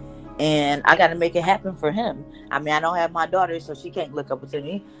me, and I got to make it happen for him. I don't have my daughter, so she can't look up to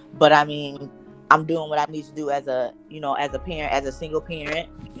me, but I'm doing what I need to do as a parent, as a single parent.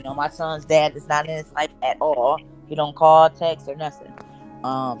 My son's dad is not in his life at all. He don't call, text, or nothing.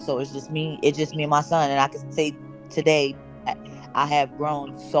 So it's just me and my son. And I can say today, I have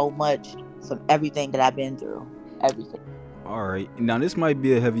grown so much from everything that I've been through. Everything. All right. Now, this might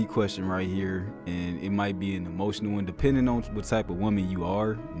be a heavy question right here, and it might be an emotional one, depending on what type of woman you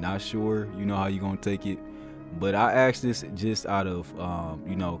are. Not sure, how you're going to take it. But I asked this just out of,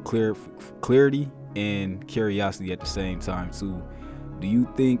 clarity and curiosity at the same time too. Do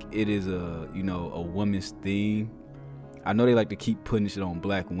you think it is a woman's thing? I know they like to keep putting shit on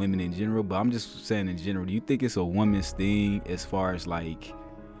black women in general, but I'm just saying in general, do you think it's a woman's thing as far as like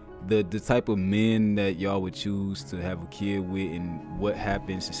the type of men that y'all would choose to have a kid with, and what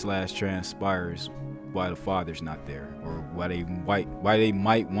happens / transpires while the father's not there, or why they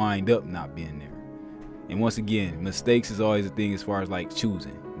might wind up not being there? And once again, mistakes is always a thing as far as like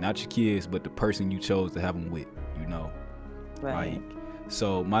choosing, not your kids, but the person you chose to have them with, you know? Right. Like,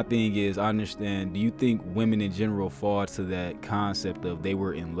 so my thing is, I understand, do you think women in general fall to that concept of they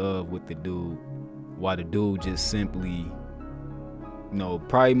were in love with the dude while the dude just simply,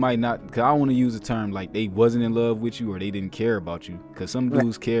 probably might not, because I don't want to use the term like they wasn't in love with you or they didn't care about you, because some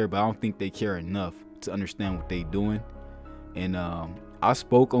dudes care, but I don't think they care enough to understand what they doing. And I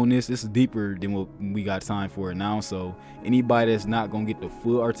spoke on this. This is deeper than what we got time for it now. So anybody that's not gonna get the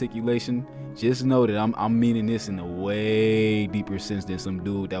full articulation, just know that I'm meaning this in a way deeper sense than some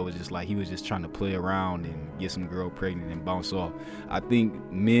dude that was just like, he was just trying to play around and get some girl pregnant and bounce off. I think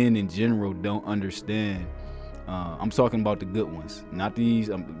men in general don't understand. I'm talking about the good ones, not these,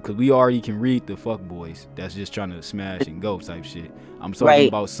 because we already can read the fuck boys that's just trying to smash and go type shit. I'm talking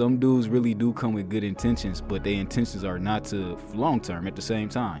about some dudes really do come with good intentions, but their intentions are not to long term at the same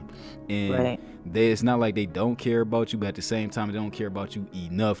time. And it's not like they don't care about you, but at the same time they don't care about you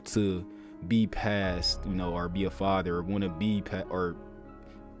enough to be past, or be a father, or want to be or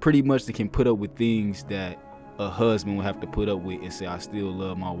pretty much they can put up with things that a husband will have to put up with and say, I still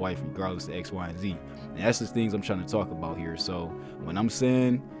love my wife regardless of X, Y, and Z. And that's the things I'm trying to talk about here. So when I'm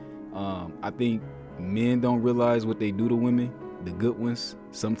saying, I think men don't realize what they do to women, the good ones.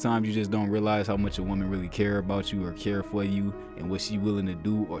 Sometimes you just don't realize how much a woman really care about you or care for you, and what she willing to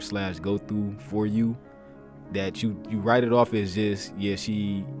do or / go through for you. That you write it off as just, yeah,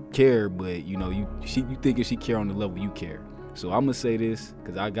 she care, but you thinking she care on the level you care. So I'm gonna say this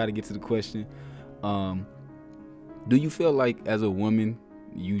because I got to get to the question. Do you feel like as a woman,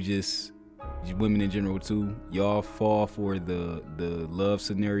 women in general too, y'all fall for the love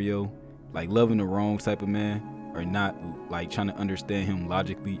scenario, like loving the wrong type of man, or not like trying to understand him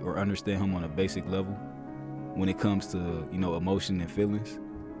logically or understand him on a basic level when it comes to emotion and feelings?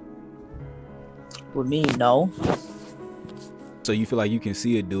 With me, no. So you feel like you can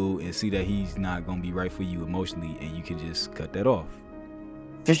see a dude and see that he's not gonna be right for you emotionally, and you can just cut that off?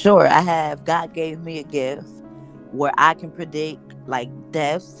 For sure. God gave me a gift where I can predict like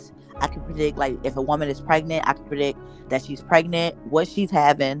deaths. I can predict like if a woman is pregnant, I can predict that she's pregnant, what she's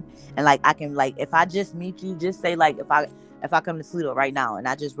having, and like I can, like, if I just meet you, just say like if I come to Toledo right now and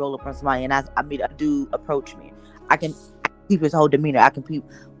I just roll up on somebody and I meet a dude approach me, I can peep his whole demeanor. I can peep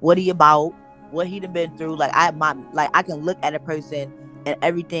what he about, what he done been through. Like I can look at a person and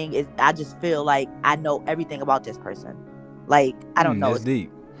everything is, I just feel like I know everything about this person. Like I don't know. That's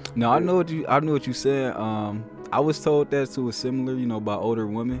deep. No, I know what you said. I was told that too, was similar, by older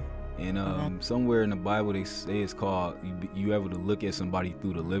women, and somewhere in the Bible they say it's called you able to look at somebody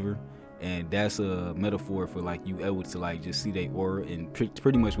through the liver, and that's a metaphor for like you able to like just see their aura, and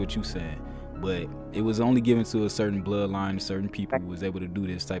pretty much what you saying. But it was only given to a certain bloodline, certain people who was able to do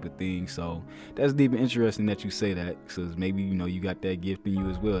this type of thing. So that's deep and interesting that you say that, because maybe you got that gift in you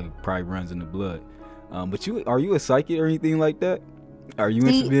as well. It probably runs in the blood. But are you a psychic or anything like that? Are you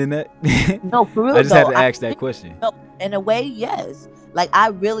into being that? No, for real. I just had to ask that question. No, in a way, yes. Like I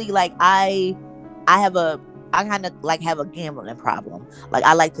really like I kind of like have a gambling problem. Like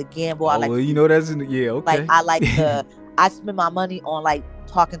I like to gamble. That's okay. Like I like to I spend my money on like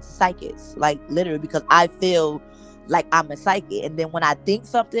talking to psychics, like literally, because I feel like I'm a psychic. And then when I think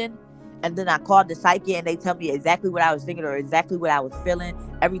something, and then I call the psychic and they tell me exactly what I was thinking or exactly what I was feeling,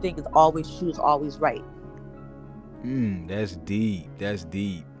 everything is always true, it's always right. That's deep.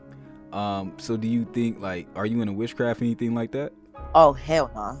 So do you think, like, are you into witchcraft, anything like that? Oh, hell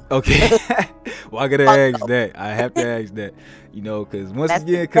no. Okay. Well, I gotta ask that. I have to ask that, because once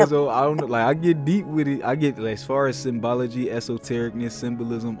again, because I don't know, like, I get deep with it. I get, like, as far as symbology, esotericness,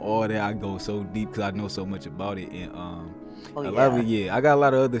 symbolism, all that, I go so deep because I know so much about it. And a lot of it, I got a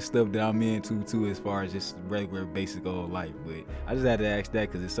lot of other stuff that I'm into too, as far as just regular basic old life. But I just had to ask that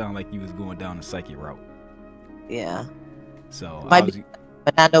because it sounded like you was going down the psychic route. Yeah. So but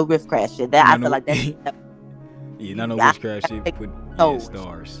not no witchcraft shit. That I feel like that. Yeah, not no witchcraft shit. Put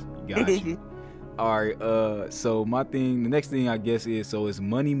stars. Got you. All right. So the next thing I guess is, so is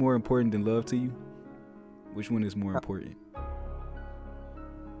money more important than love to you? Which one is more important?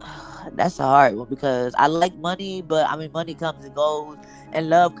 That's a hard one because I like money, but I mean money comes and goes, and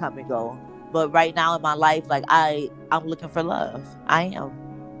love come and go. But right now in my life, like I'm looking for love. I am.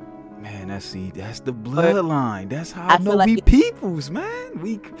 Man, that's the Or bloodline. That's how I I know feel like we peoples,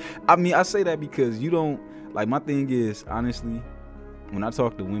 man. I mean, I say that because you don't like. My thing is, honestly, when I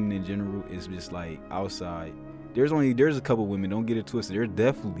talk to women in general, it's just like outside. There's a couple women. Don't get it twisted. There's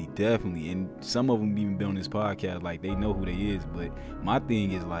definitely, and some of them even been on this podcast. Like they know who they is. But my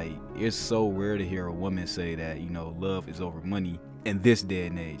thing is like, it's so rare to hear a woman say that love is over money in this day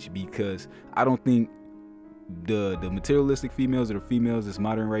and age, because I don't think the materialistic females or the females that's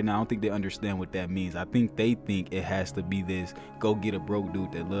modern right now, I don't think they understand what that means. I think they think it has to be this go get a broke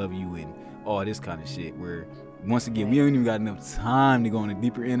dude that love you and all this kind of shit, where once again we don't even got enough time to go on the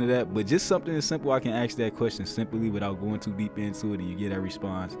deeper end of that. But just something as simple, I can ask that question simply without going too deep into it, and you get that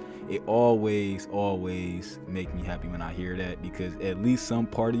response. It always make me happy when I hear that, because at least some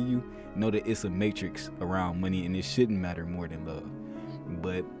part of you know that it's a matrix around money and it shouldn't matter more than love.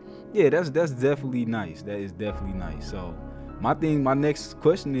 But yeah, that's definitely nice. That is definitely nice. So my next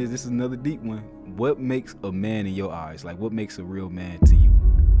question is, this is another deep one. What makes a man in your eyes? Like, what makes a real man to you?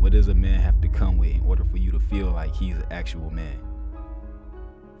 What does a man have to come with in order for you to feel like he's an actual man?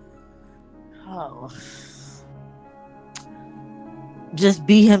 oh, just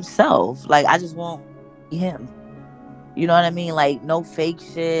be himself. Like I just want be him. You know what I mean? Like no fake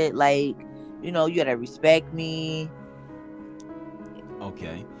shit. Like you gotta respect me.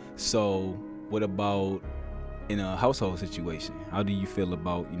 Okay. So what about in a household situation? How do you feel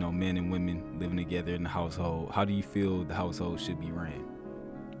about, men and women living together in the household? How do you feel the household should be ran?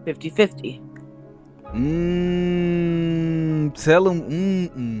 50-50. Tell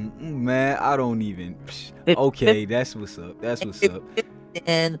them, man, I don't even. Okay, that's what's up.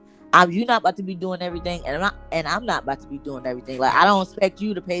 And you're not about to be doing everything, and I'm not about to be doing everything. Like I don't expect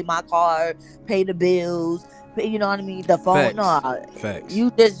you to pay my car, pay the bills, you know what I mean, the phone. Facts.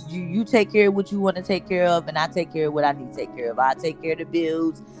 You just you take care of what you want to take care of, and I take care of what I need to take care of. I take care of the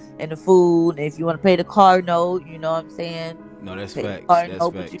bills and the food, and if you want to pay the car note, you know what I'm saying. No, that's pay facts. The car That's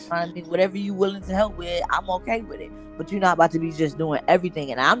note, facts. but you know what I mean. Whatever you willing to help with, I'm okay with it. But you're not about to be just doing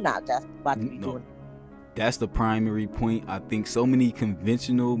everything, and I'm not just about to be doing. That's the primary point. I think so many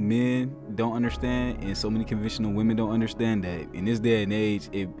conventional men don't understand, and so many conventional women don't understand that in this day and age,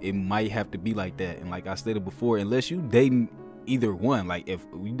 it might have to be like that. And like I stated before, unless you dating either one, like if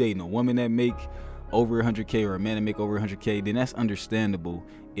you dating a woman that make over 100K or a man that make over 100K, then that's understandable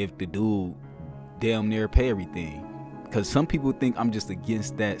if the dude damn near pay everything. Because some people think I'm just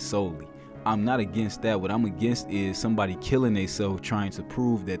against that solely. I'm not against that. What I'm against is somebody killing themselves trying to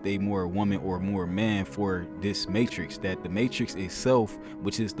prove that they more woman or more man for this matrix. That the matrix itself,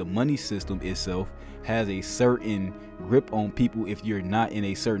 which is the money system itself, has a certain grip on people if you're not in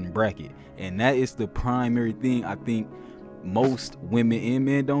a certain bracket. And that is the primary thing I think most women and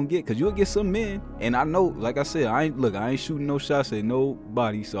men don't get. Because you'll get some men, and I know, like I said, I ain't shooting no shots at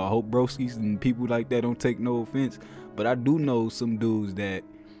nobody, so I hope broskies and people like that don't take no offense. But I do know some dudes that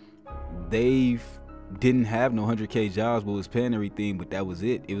they didn't have no 100K jobs but was paying everything, but that was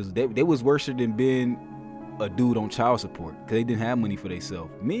it. It was they was worse than being a dude on child support because they didn't have money for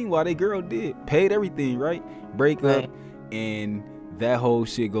themselves. Meanwhile, they girl paid everything, right? Break up, and that whole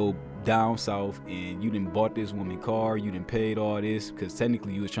shit go down south, and you done bought this woman car, you done paid all this because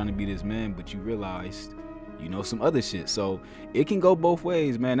technically you was trying to be this man, but you realized some other shit. So it can go both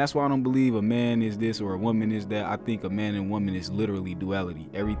ways, man. That's why I don't believe a man is this or a woman is that. I think a man and woman is literally duality.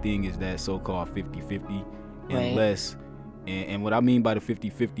 Everything is that so-called 50-50, unless and what I mean by the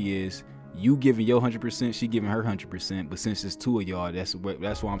 50-50 is you giving your 100%, she giving her 100%. But since it's two of y'all, that's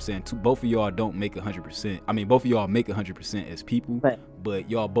why I'm saying both of y'all don't make 100%. I mean, both of y'all make 100% as people, but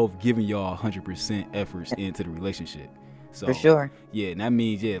y'all both giving y'all 100% efforts into the relationship. So, for sure. Yeah, and that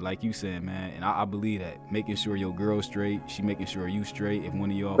means, like you said, man, and I believe that. Making sure your girl's straight, she making sure you straight. If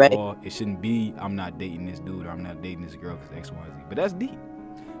one of y'all fall, it shouldn't be, I'm not dating this dude or I'm not dating this girl because X, Y, Z. But that's deep.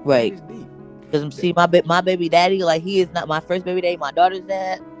 Right. That is deep. Because see, my baby daddy, like he is not my first baby daddy, my daughter's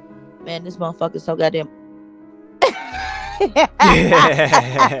dad. Man, this motherfucker's so goddamn...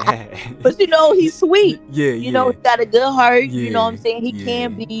 But he's sweet. Yeah, he got a good heart. Yeah, you know what I'm saying? He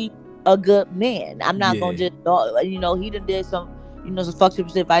can be a good man. I'm not gonna just he done did some some fuck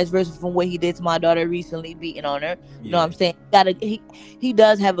shit, vice versa from what he did to my daughter recently, beating on her. You know what I'm saying? He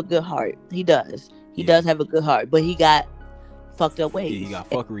does have a good heart. He does have a good heart, but he got fucked up ways. Yeah, he got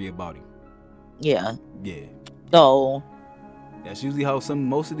fuckery about him. Yeah. So that's usually how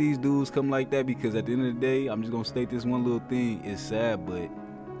most of these dudes come like that, because at the end of the day, I'm just gonna state this one little thing. It's sad, but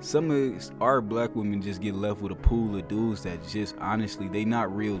some of our black women just get left with a pool of dudes that just honestly, they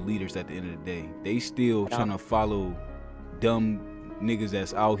not real leaders at the end of the day. They still trying to follow dumb niggas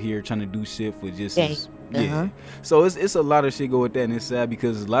that's out here trying to do shit for just Gang. yeah. So it's a lot of shit go with that, and it's sad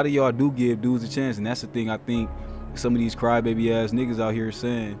because a lot of y'all do give dudes a chance, and that's the thing I think some of these crybaby ass niggas out here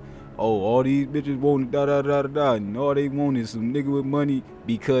saying, oh, all these bitches want da da da da da, and all they want is some nigga with money,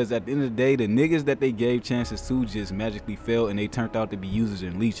 because at the end of the day, the niggas that they gave chances to just magically failed, and they turned out to be users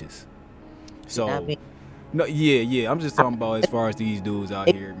and leeches. So, You know what I mean? no, yeah, I'm just talking about as far as these dudes out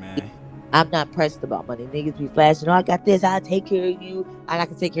here, man. I'm not pressed about money. Niggas be flashing, oh, I got this, I'll take care of you, and I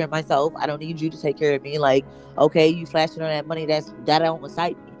can take care of myself. I don't need you to take care of me. Like, okay, you flashing on that money, that don't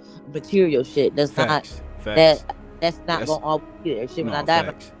excite me. Material shit, that's Facts. not that's gonna always be there. Shit, when No, I die,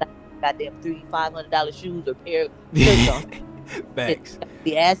 facts. goddamn $300-$500 shoes or pair of shirts on. Facts.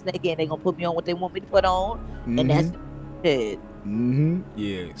 The ass naked, and they gonna put me on what they want me to put on, and that's it.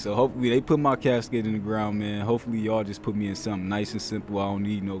 Yeah. So hopefully they put my casket in the ground, man. Hopefully y'all just put me in something nice and simple. I don't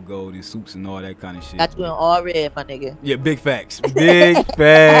need no gold and suits and all that kind of shit. Got you in all red, my nigga. Yeah, big facts. Big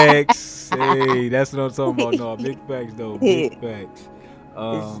facts. Hey, that's what I'm talking about. No, big facts though. Big facts.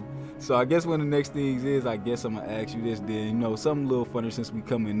 So I guess one of the next things is, I guess I'm gonna ask you this then, you know, something a little funner since we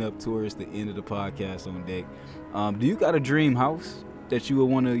coming up towards the end of the podcast on deck. Do you got a dream house that you would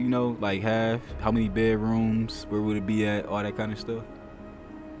want to, you know, like have? How many bedrooms? Where would it be at? All that kind of stuff.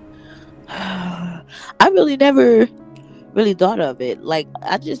 I really never really thought of it. Like,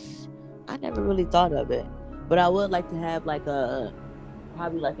 I never really thought of it. But I would like to have like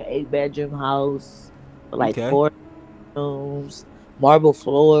probably like an 8-bedroom house, with like Okay. 4 rooms, marble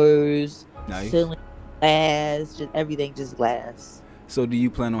floors, Nice. ceiling glass, just everything just glass. So do you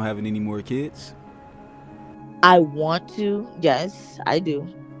plan on having any more kids? I want to, yes, I do.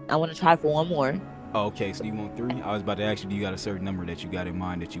 I want to try for one more. Oh, okay, so you want 3? I was about to ask you, do you got a certain number that you got in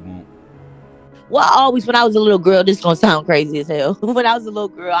mind that you want? Well, when I was a little girl, this is gonna sound crazy as hell. When I was a little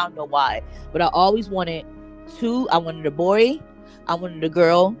girl, I don't know why, but I always wanted 2. I wanted a boy, I wanted a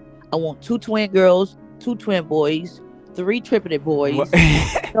girl. I want 2 twin girls, 2 twin boys, 3 triplet boys. What?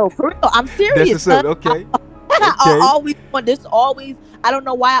 No, for real, I'm That's serious. the okay. I always want this. Always, I don't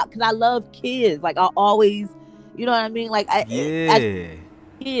know why, because I love kids. Like, I always, you know what I mean? Like, I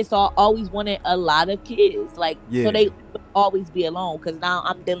kids, so I always wanted a lot of kids. Like, Yeah. so they would always be alone. Because now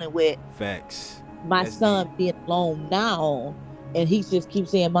I'm dealing with Facts. my That's son being alone now, and he just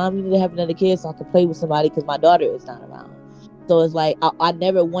keeps saying, "Mom, you need to have another kid so I can play with somebody," because my daughter is not around. So it's like I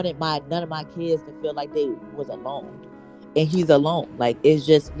never wanted none of my kids to feel like they was alone, and he's alone. Like, it's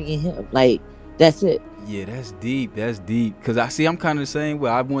just me and him. Like, that's it. Yeah, that's deep. That's deep. Cause I'm kind of the same way.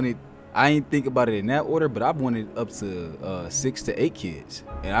 I ain't think about it in that order, but I wanted up to 6 to 8 kids,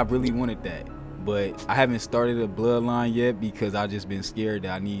 and I really wanted that. But I haven't started a bloodline yet because I just been scared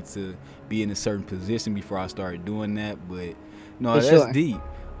that I need to be in a certain position before I start doing that. But no, For that's sure. deep.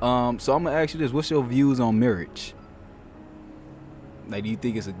 So I'm gonna ask you this: what's your views on marriage? Like, do you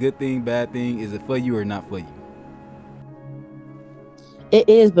think it's a good thing, bad thing? Is it for you or not for you? It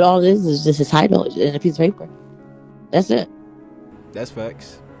is, but all it is just a title and a piece of paper. That's it. That's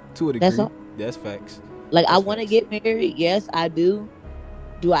facts. To a degree. That's all. That's facts. Like, I That's want to facts. get married. Yes, I do.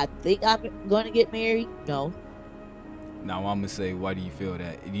 Do I think I'm going to get married? No. Now I'm gonna say, why do you feel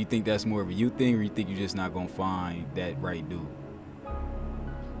that? Do you think that's more of a you thing, or you think you're just not gonna find that right dude?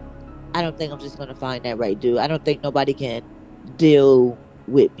 I don't think I'm just going to find that right dude. I don't think nobody can deal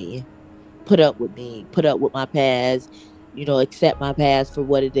with me, put up with my past, accept my past for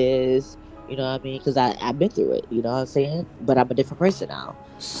what it is. You know what I mean? Because I've been through it. You know what I'm saying? But I'm a different person now.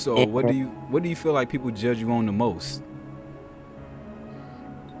 So And- what do you feel like people judge you on the most?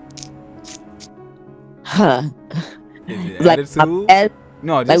 Huh? Is it Like, attitude? my past,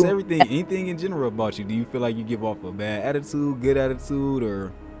 No, just like- everything, anything in general about you. Do you feel like you give off a bad attitude, good attitude,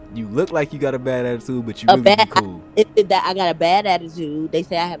 or you look like you got a bad attitude, but you A really be bad- cool? that I got a bad attitude. They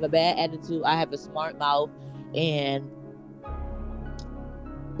say I have a bad attitude. I have a smart mouth, and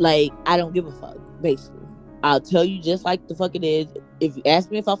like, I don't give a fuck. Basically, I'll tell you just like the fuck it is. If you ask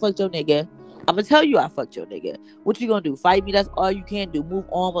me if I fucked your nigga, I'm gonna tell you I fucked your nigga. What you gonna do? Fight me? That's all you can do. Move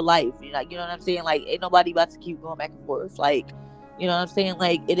on with life. You know what I'm saying? Like, ain't nobody about to keep going back and forth. Like, you know what I'm saying?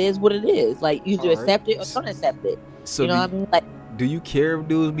 Like, it is what it is. Like, either Alright. accept it or don't accept it. So You know what I mean? Like, do you care if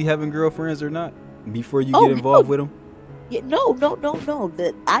dudes be having girlfriends or not before you Oh, get involved with them? yeah, no.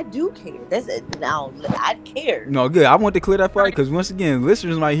 That I do care. That's it. Now, I care. No, good. I want to clear that part because once again,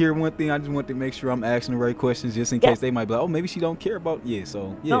 listeners might hear one thing. I just want to make sure I'm asking the right questions just in Yeah. case they might be like, oh, maybe she don't care about. Yeah,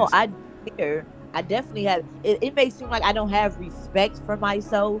 so yeah. No, I care. I definitely have. It may seem like I don't have respect for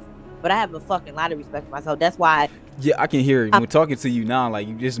myself, but I have a fucking lot of respect for myself. That's why, Yeah, I can hear it. I'm- When talking to you now, like,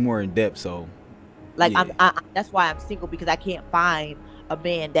 you just more in depth. So like, yeah. that's why I'm single, because I can't find a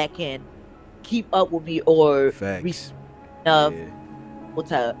man that can keep up with me or Facts. enough Yeah. able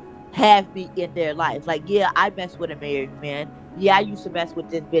to have me in their life. Like, yeah, I mess with a married man. Yeah, I used to mess with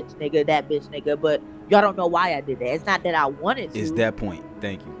this bitch nigga, that bitch nigga, but y'all don't know why I did that. It's not that I wanted It's to. that point.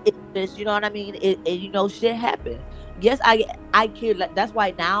 Thank you. It's just, you know what I mean? Shit happens. Yes, I care. Like, that's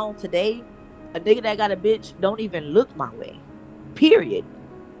why now today, a nigga that got a bitch don't even look my way. Period.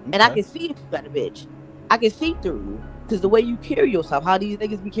 And I Okay. can see if you got a bitch. I can see through you. Because the way you carry yourself, how these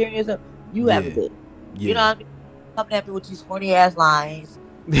niggas be carrying yourself, you have a Yeah. bitch. You know Yeah. what I mean? Coming at me with these corny ass lines.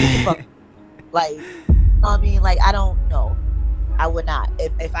 Get the fuck, like, you know what I mean? Like, I don't know. I would not.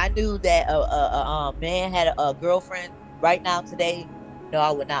 If I knew that a man had a girlfriend right now today, no,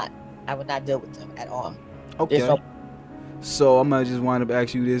 I would not. I would not deal with them at all. There's Okay. no. So I'm gonna just wind up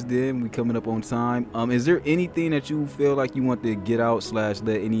asking you this. Then we coming up on time. Is there anything that you feel like you want to get out / let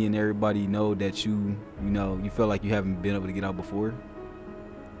any and everybody know that you feel like you haven't been able to get out before?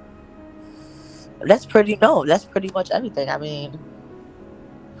 That's pretty. No, that's pretty much everything. I mean,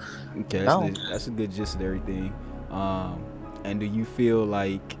 Okay, no. that's a good gist of everything. Um, and do you feel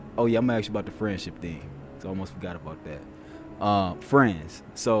like? Oh yeah, I'm gonna ask you about the friendship thing. So I almost forgot about that. Friends.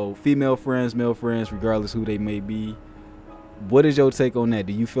 So female friends, male friends, regardless who they may be. What is your take on that?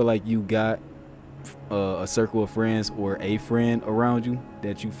 Do you feel like you got a circle of friends or a friend around you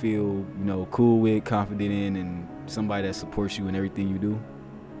that you feel cool with, confident in, and somebody that supports you in everything you do?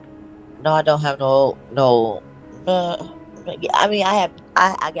 No, I don't have no. Uh, I mean,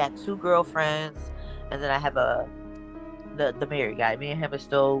 I got two girlfriends, and then I have the married guy. Me and him are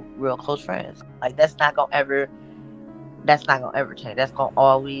still real close friends. Like, that's not gonna ever change. That's gonna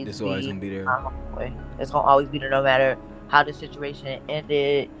always This always be gonna be there. my homeboy. It's gonna always be there, no matter how the situation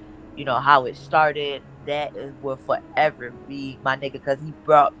ended. How it started. That is will forever be my nigga, because he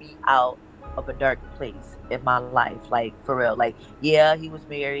brought me out of a dark place in my life. Like, for real. Like, yeah, he was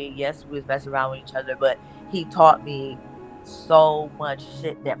married. Yes, we was messing around with each other, but he taught me so much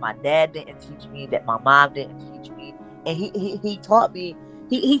shit that my dad didn't teach me, that my mom didn't teach me, and he taught me.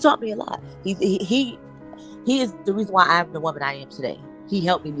 He taught me a lot. He is the reason why I'm the woman I am today. He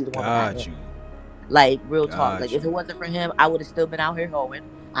helped me be the woman I am. Got you. Like, real talk. Like, Got if it you. wasn't for him, I would have still been out here hoeing.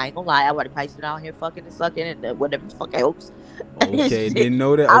 I ain't gonna lie. I would have probably been out here fucking and sucking and whatever the fuck else. Okay, Shit. didn't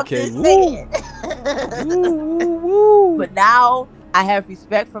know that. I'm Okay, just woo, saying. woo, woo, woo. But now I have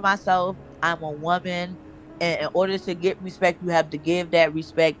respect for myself. I'm a woman. And in order to get respect, you have to give that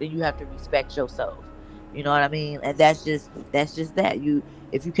respect, and you have to respect yourself. You know what I mean? And that's just that.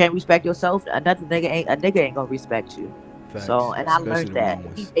 If you can't respect yourself, a nigga ain't gonna respect you. So, Facts, and I especially learned the that. wrong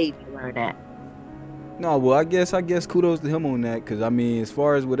He ones. made me learn that. No, well, I guess kudos to him on that, because I mean, as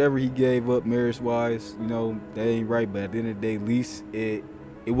far as whatever he gave up marriage wise, that ain't right. But at the end of the day, at least it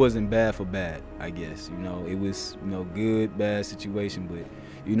wasn't bad for bad. I guess it was good bad situation,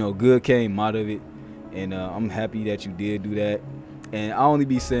 but good came out of it, and I'm happy that you did do that. And I only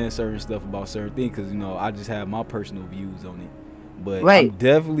be saying certain stuff about certain things because I just have my personal views on it. But I'm Right.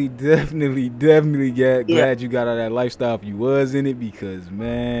 definitely Yeah. glad you got out of that lifestyle if you was in it, because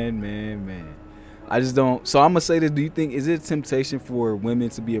man. I just don't. So I'm gonna say this: do you think is it temptation for women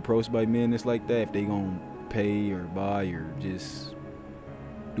to be approached by men that's like that if they gonna pay or buy or just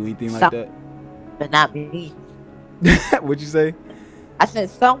do anything like Some, that? but not me. What'd you say? I said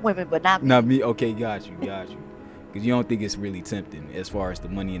some women, but not Not me. me. Okay, got you. Because you don't think it's really tempting as far as the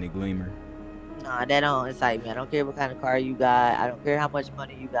money and the glamour. Nah, that don't excite me. I don't care what kind of car you got. I don't care how much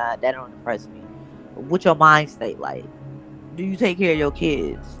money you got. That don't impress me. What's your mind state like? Do you take care of your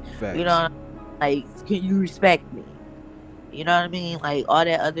kids? You Facts. know, like, can you respect me? You know what I mean? Like, all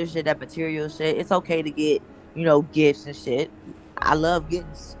that other shit, that material shit. It's okay to get, gifts and shit. I love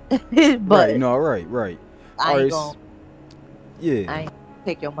gifts, Right. but No. Right. I All ain't right. gonna. Yeah. I ain't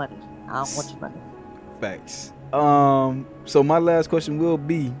take your money. I don't want your money. Facts. So my last question will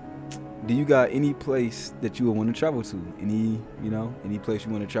be: do you got any place that you would want to travel to? Any place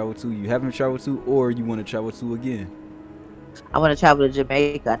you want to travel to? You haven't traveled to, or you want to travel to again? I want to travel to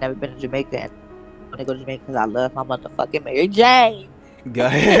Jamaica. I've never been to Jamaica, and I want to go to Jamaica because I love my motherfucking Mary Jane.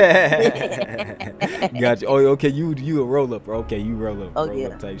 Got, got you. Oh, okay. You a roll up, bro. Okay, you Oh roll up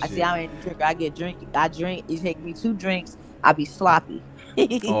yeah. type I see. shit. I ain't a drinker. I get drink. I drink. You take me 2 drinks, I be sloppy.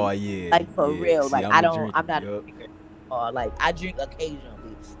 Oh yeah, Like, for yeah. real. See, Like, I'm I a don't. drinker. I'm not a Yup. drinker. Or, like, I drink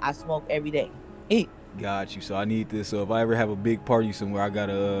occasionally. I smoke every day. Got you. So I need this. So if I ever have a big party somewhere, I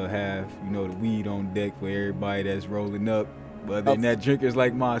gotta have the weed on deck for everybody that's rolling up. But other than Of that, drinkers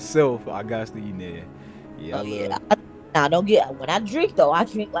like myself, I got to eat there. Yeah, I Oh yeah. love. Now, don't get when I drink though. I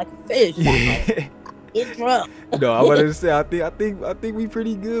drink like a fish. I don't Yeah. get drunk. No, I'm about to say I think we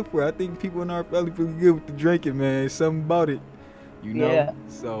pretty good for it. I think people in our family pretty good with the drinking, man. Something about it. Yeah.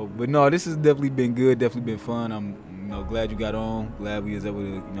 So, but no, this has definitely been good, definitely been fun. I'm glad you got on. Glad we was able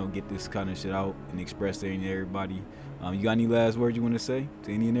to, get this kind of shit out and express to everybody. You got any last words you want to say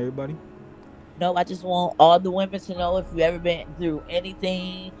to any and everybody? No, I just want all the women to know if you ever been through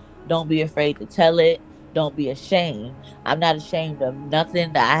anything, don't be afraid to tell it. Don't be ashamed. I'm not ashamed of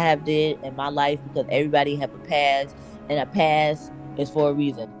nothing that I have did in my life because everybody have a past, and a past is for a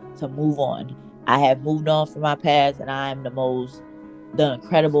reason to move on. I have moved on from my past, and I am the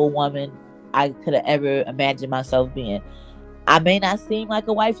incredible woman I could have ever imagined myself being. I may not seem like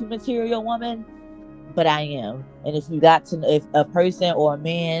a wifey material woman, but I am. And if you got to, if a person or a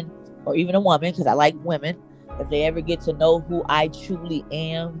man or even a woman, because I like women, if they ever get to know who I truly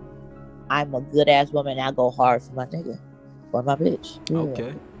am, I'm a good ass woman. And I go hard for my nigga or my bitch.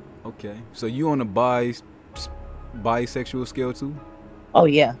 Yeah. Okay. So you on the bisexual scale too? Oh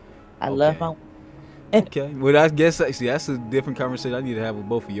yeah, I love Okay. my. Okay. Well, I guess see that's a different conversation I need to have with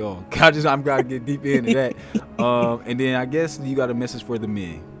both of y'all. I'm gotta get deep into that. And then I guess you got a message for the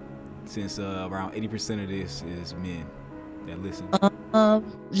men, since around 80% of this is men that listen.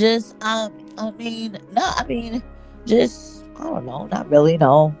 Just I mean, no, I mean, just I don't know, not really,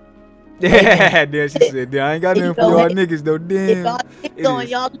 no. Hey man, Yeah, then she said, "Damn, I ain't got you nothing for know, y'all hey, niggas though. if Damn, y'all it niggas on is.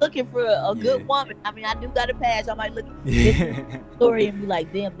 y'all looking for a Yeah, good woman, I mean, I do got a pass. I might listen to yeah. the story and be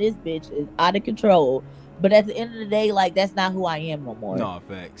like, damn, this bitch is out of control. But at the end of the day, like that's not who I am no more. No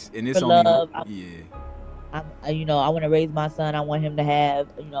facts, and For it's only love, yeah, I want to raise my son. I want him to have,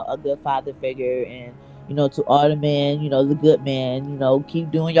 a good father figure. And, to all the men, the good men, keep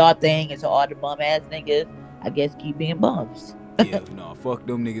doing y'all thing. And to all the bum ass niggas, I guess keep being bums. yeah. No, fuck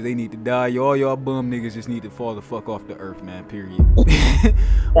them niggas. They need to die. All y'all bum niggas just need to fall the fuck off the earth, man. Period.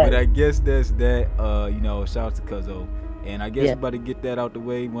 But But I guess that's that. Shout out to Cuzzo. And I guess yeah, we about to get that out the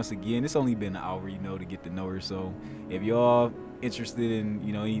way once again. It's only been an hour, to get to know her. So if y'all interested in,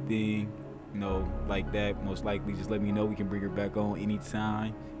 anything, like that, most likely just let me know. We can bring her back on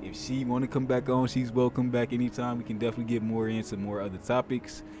anytime. If she want to come back on, she's welcome back anytime. We can definitely get more into more other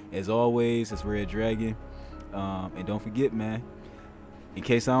topics. As always, it's Red Dragon. And don't forget, man, in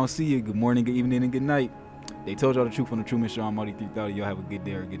case I don't see you, good morning, good evening, and good night. They told y'all the truth on the Truman Show. I'm Marty 3000. Y'all have a good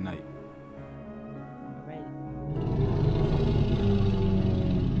day or good night. alright.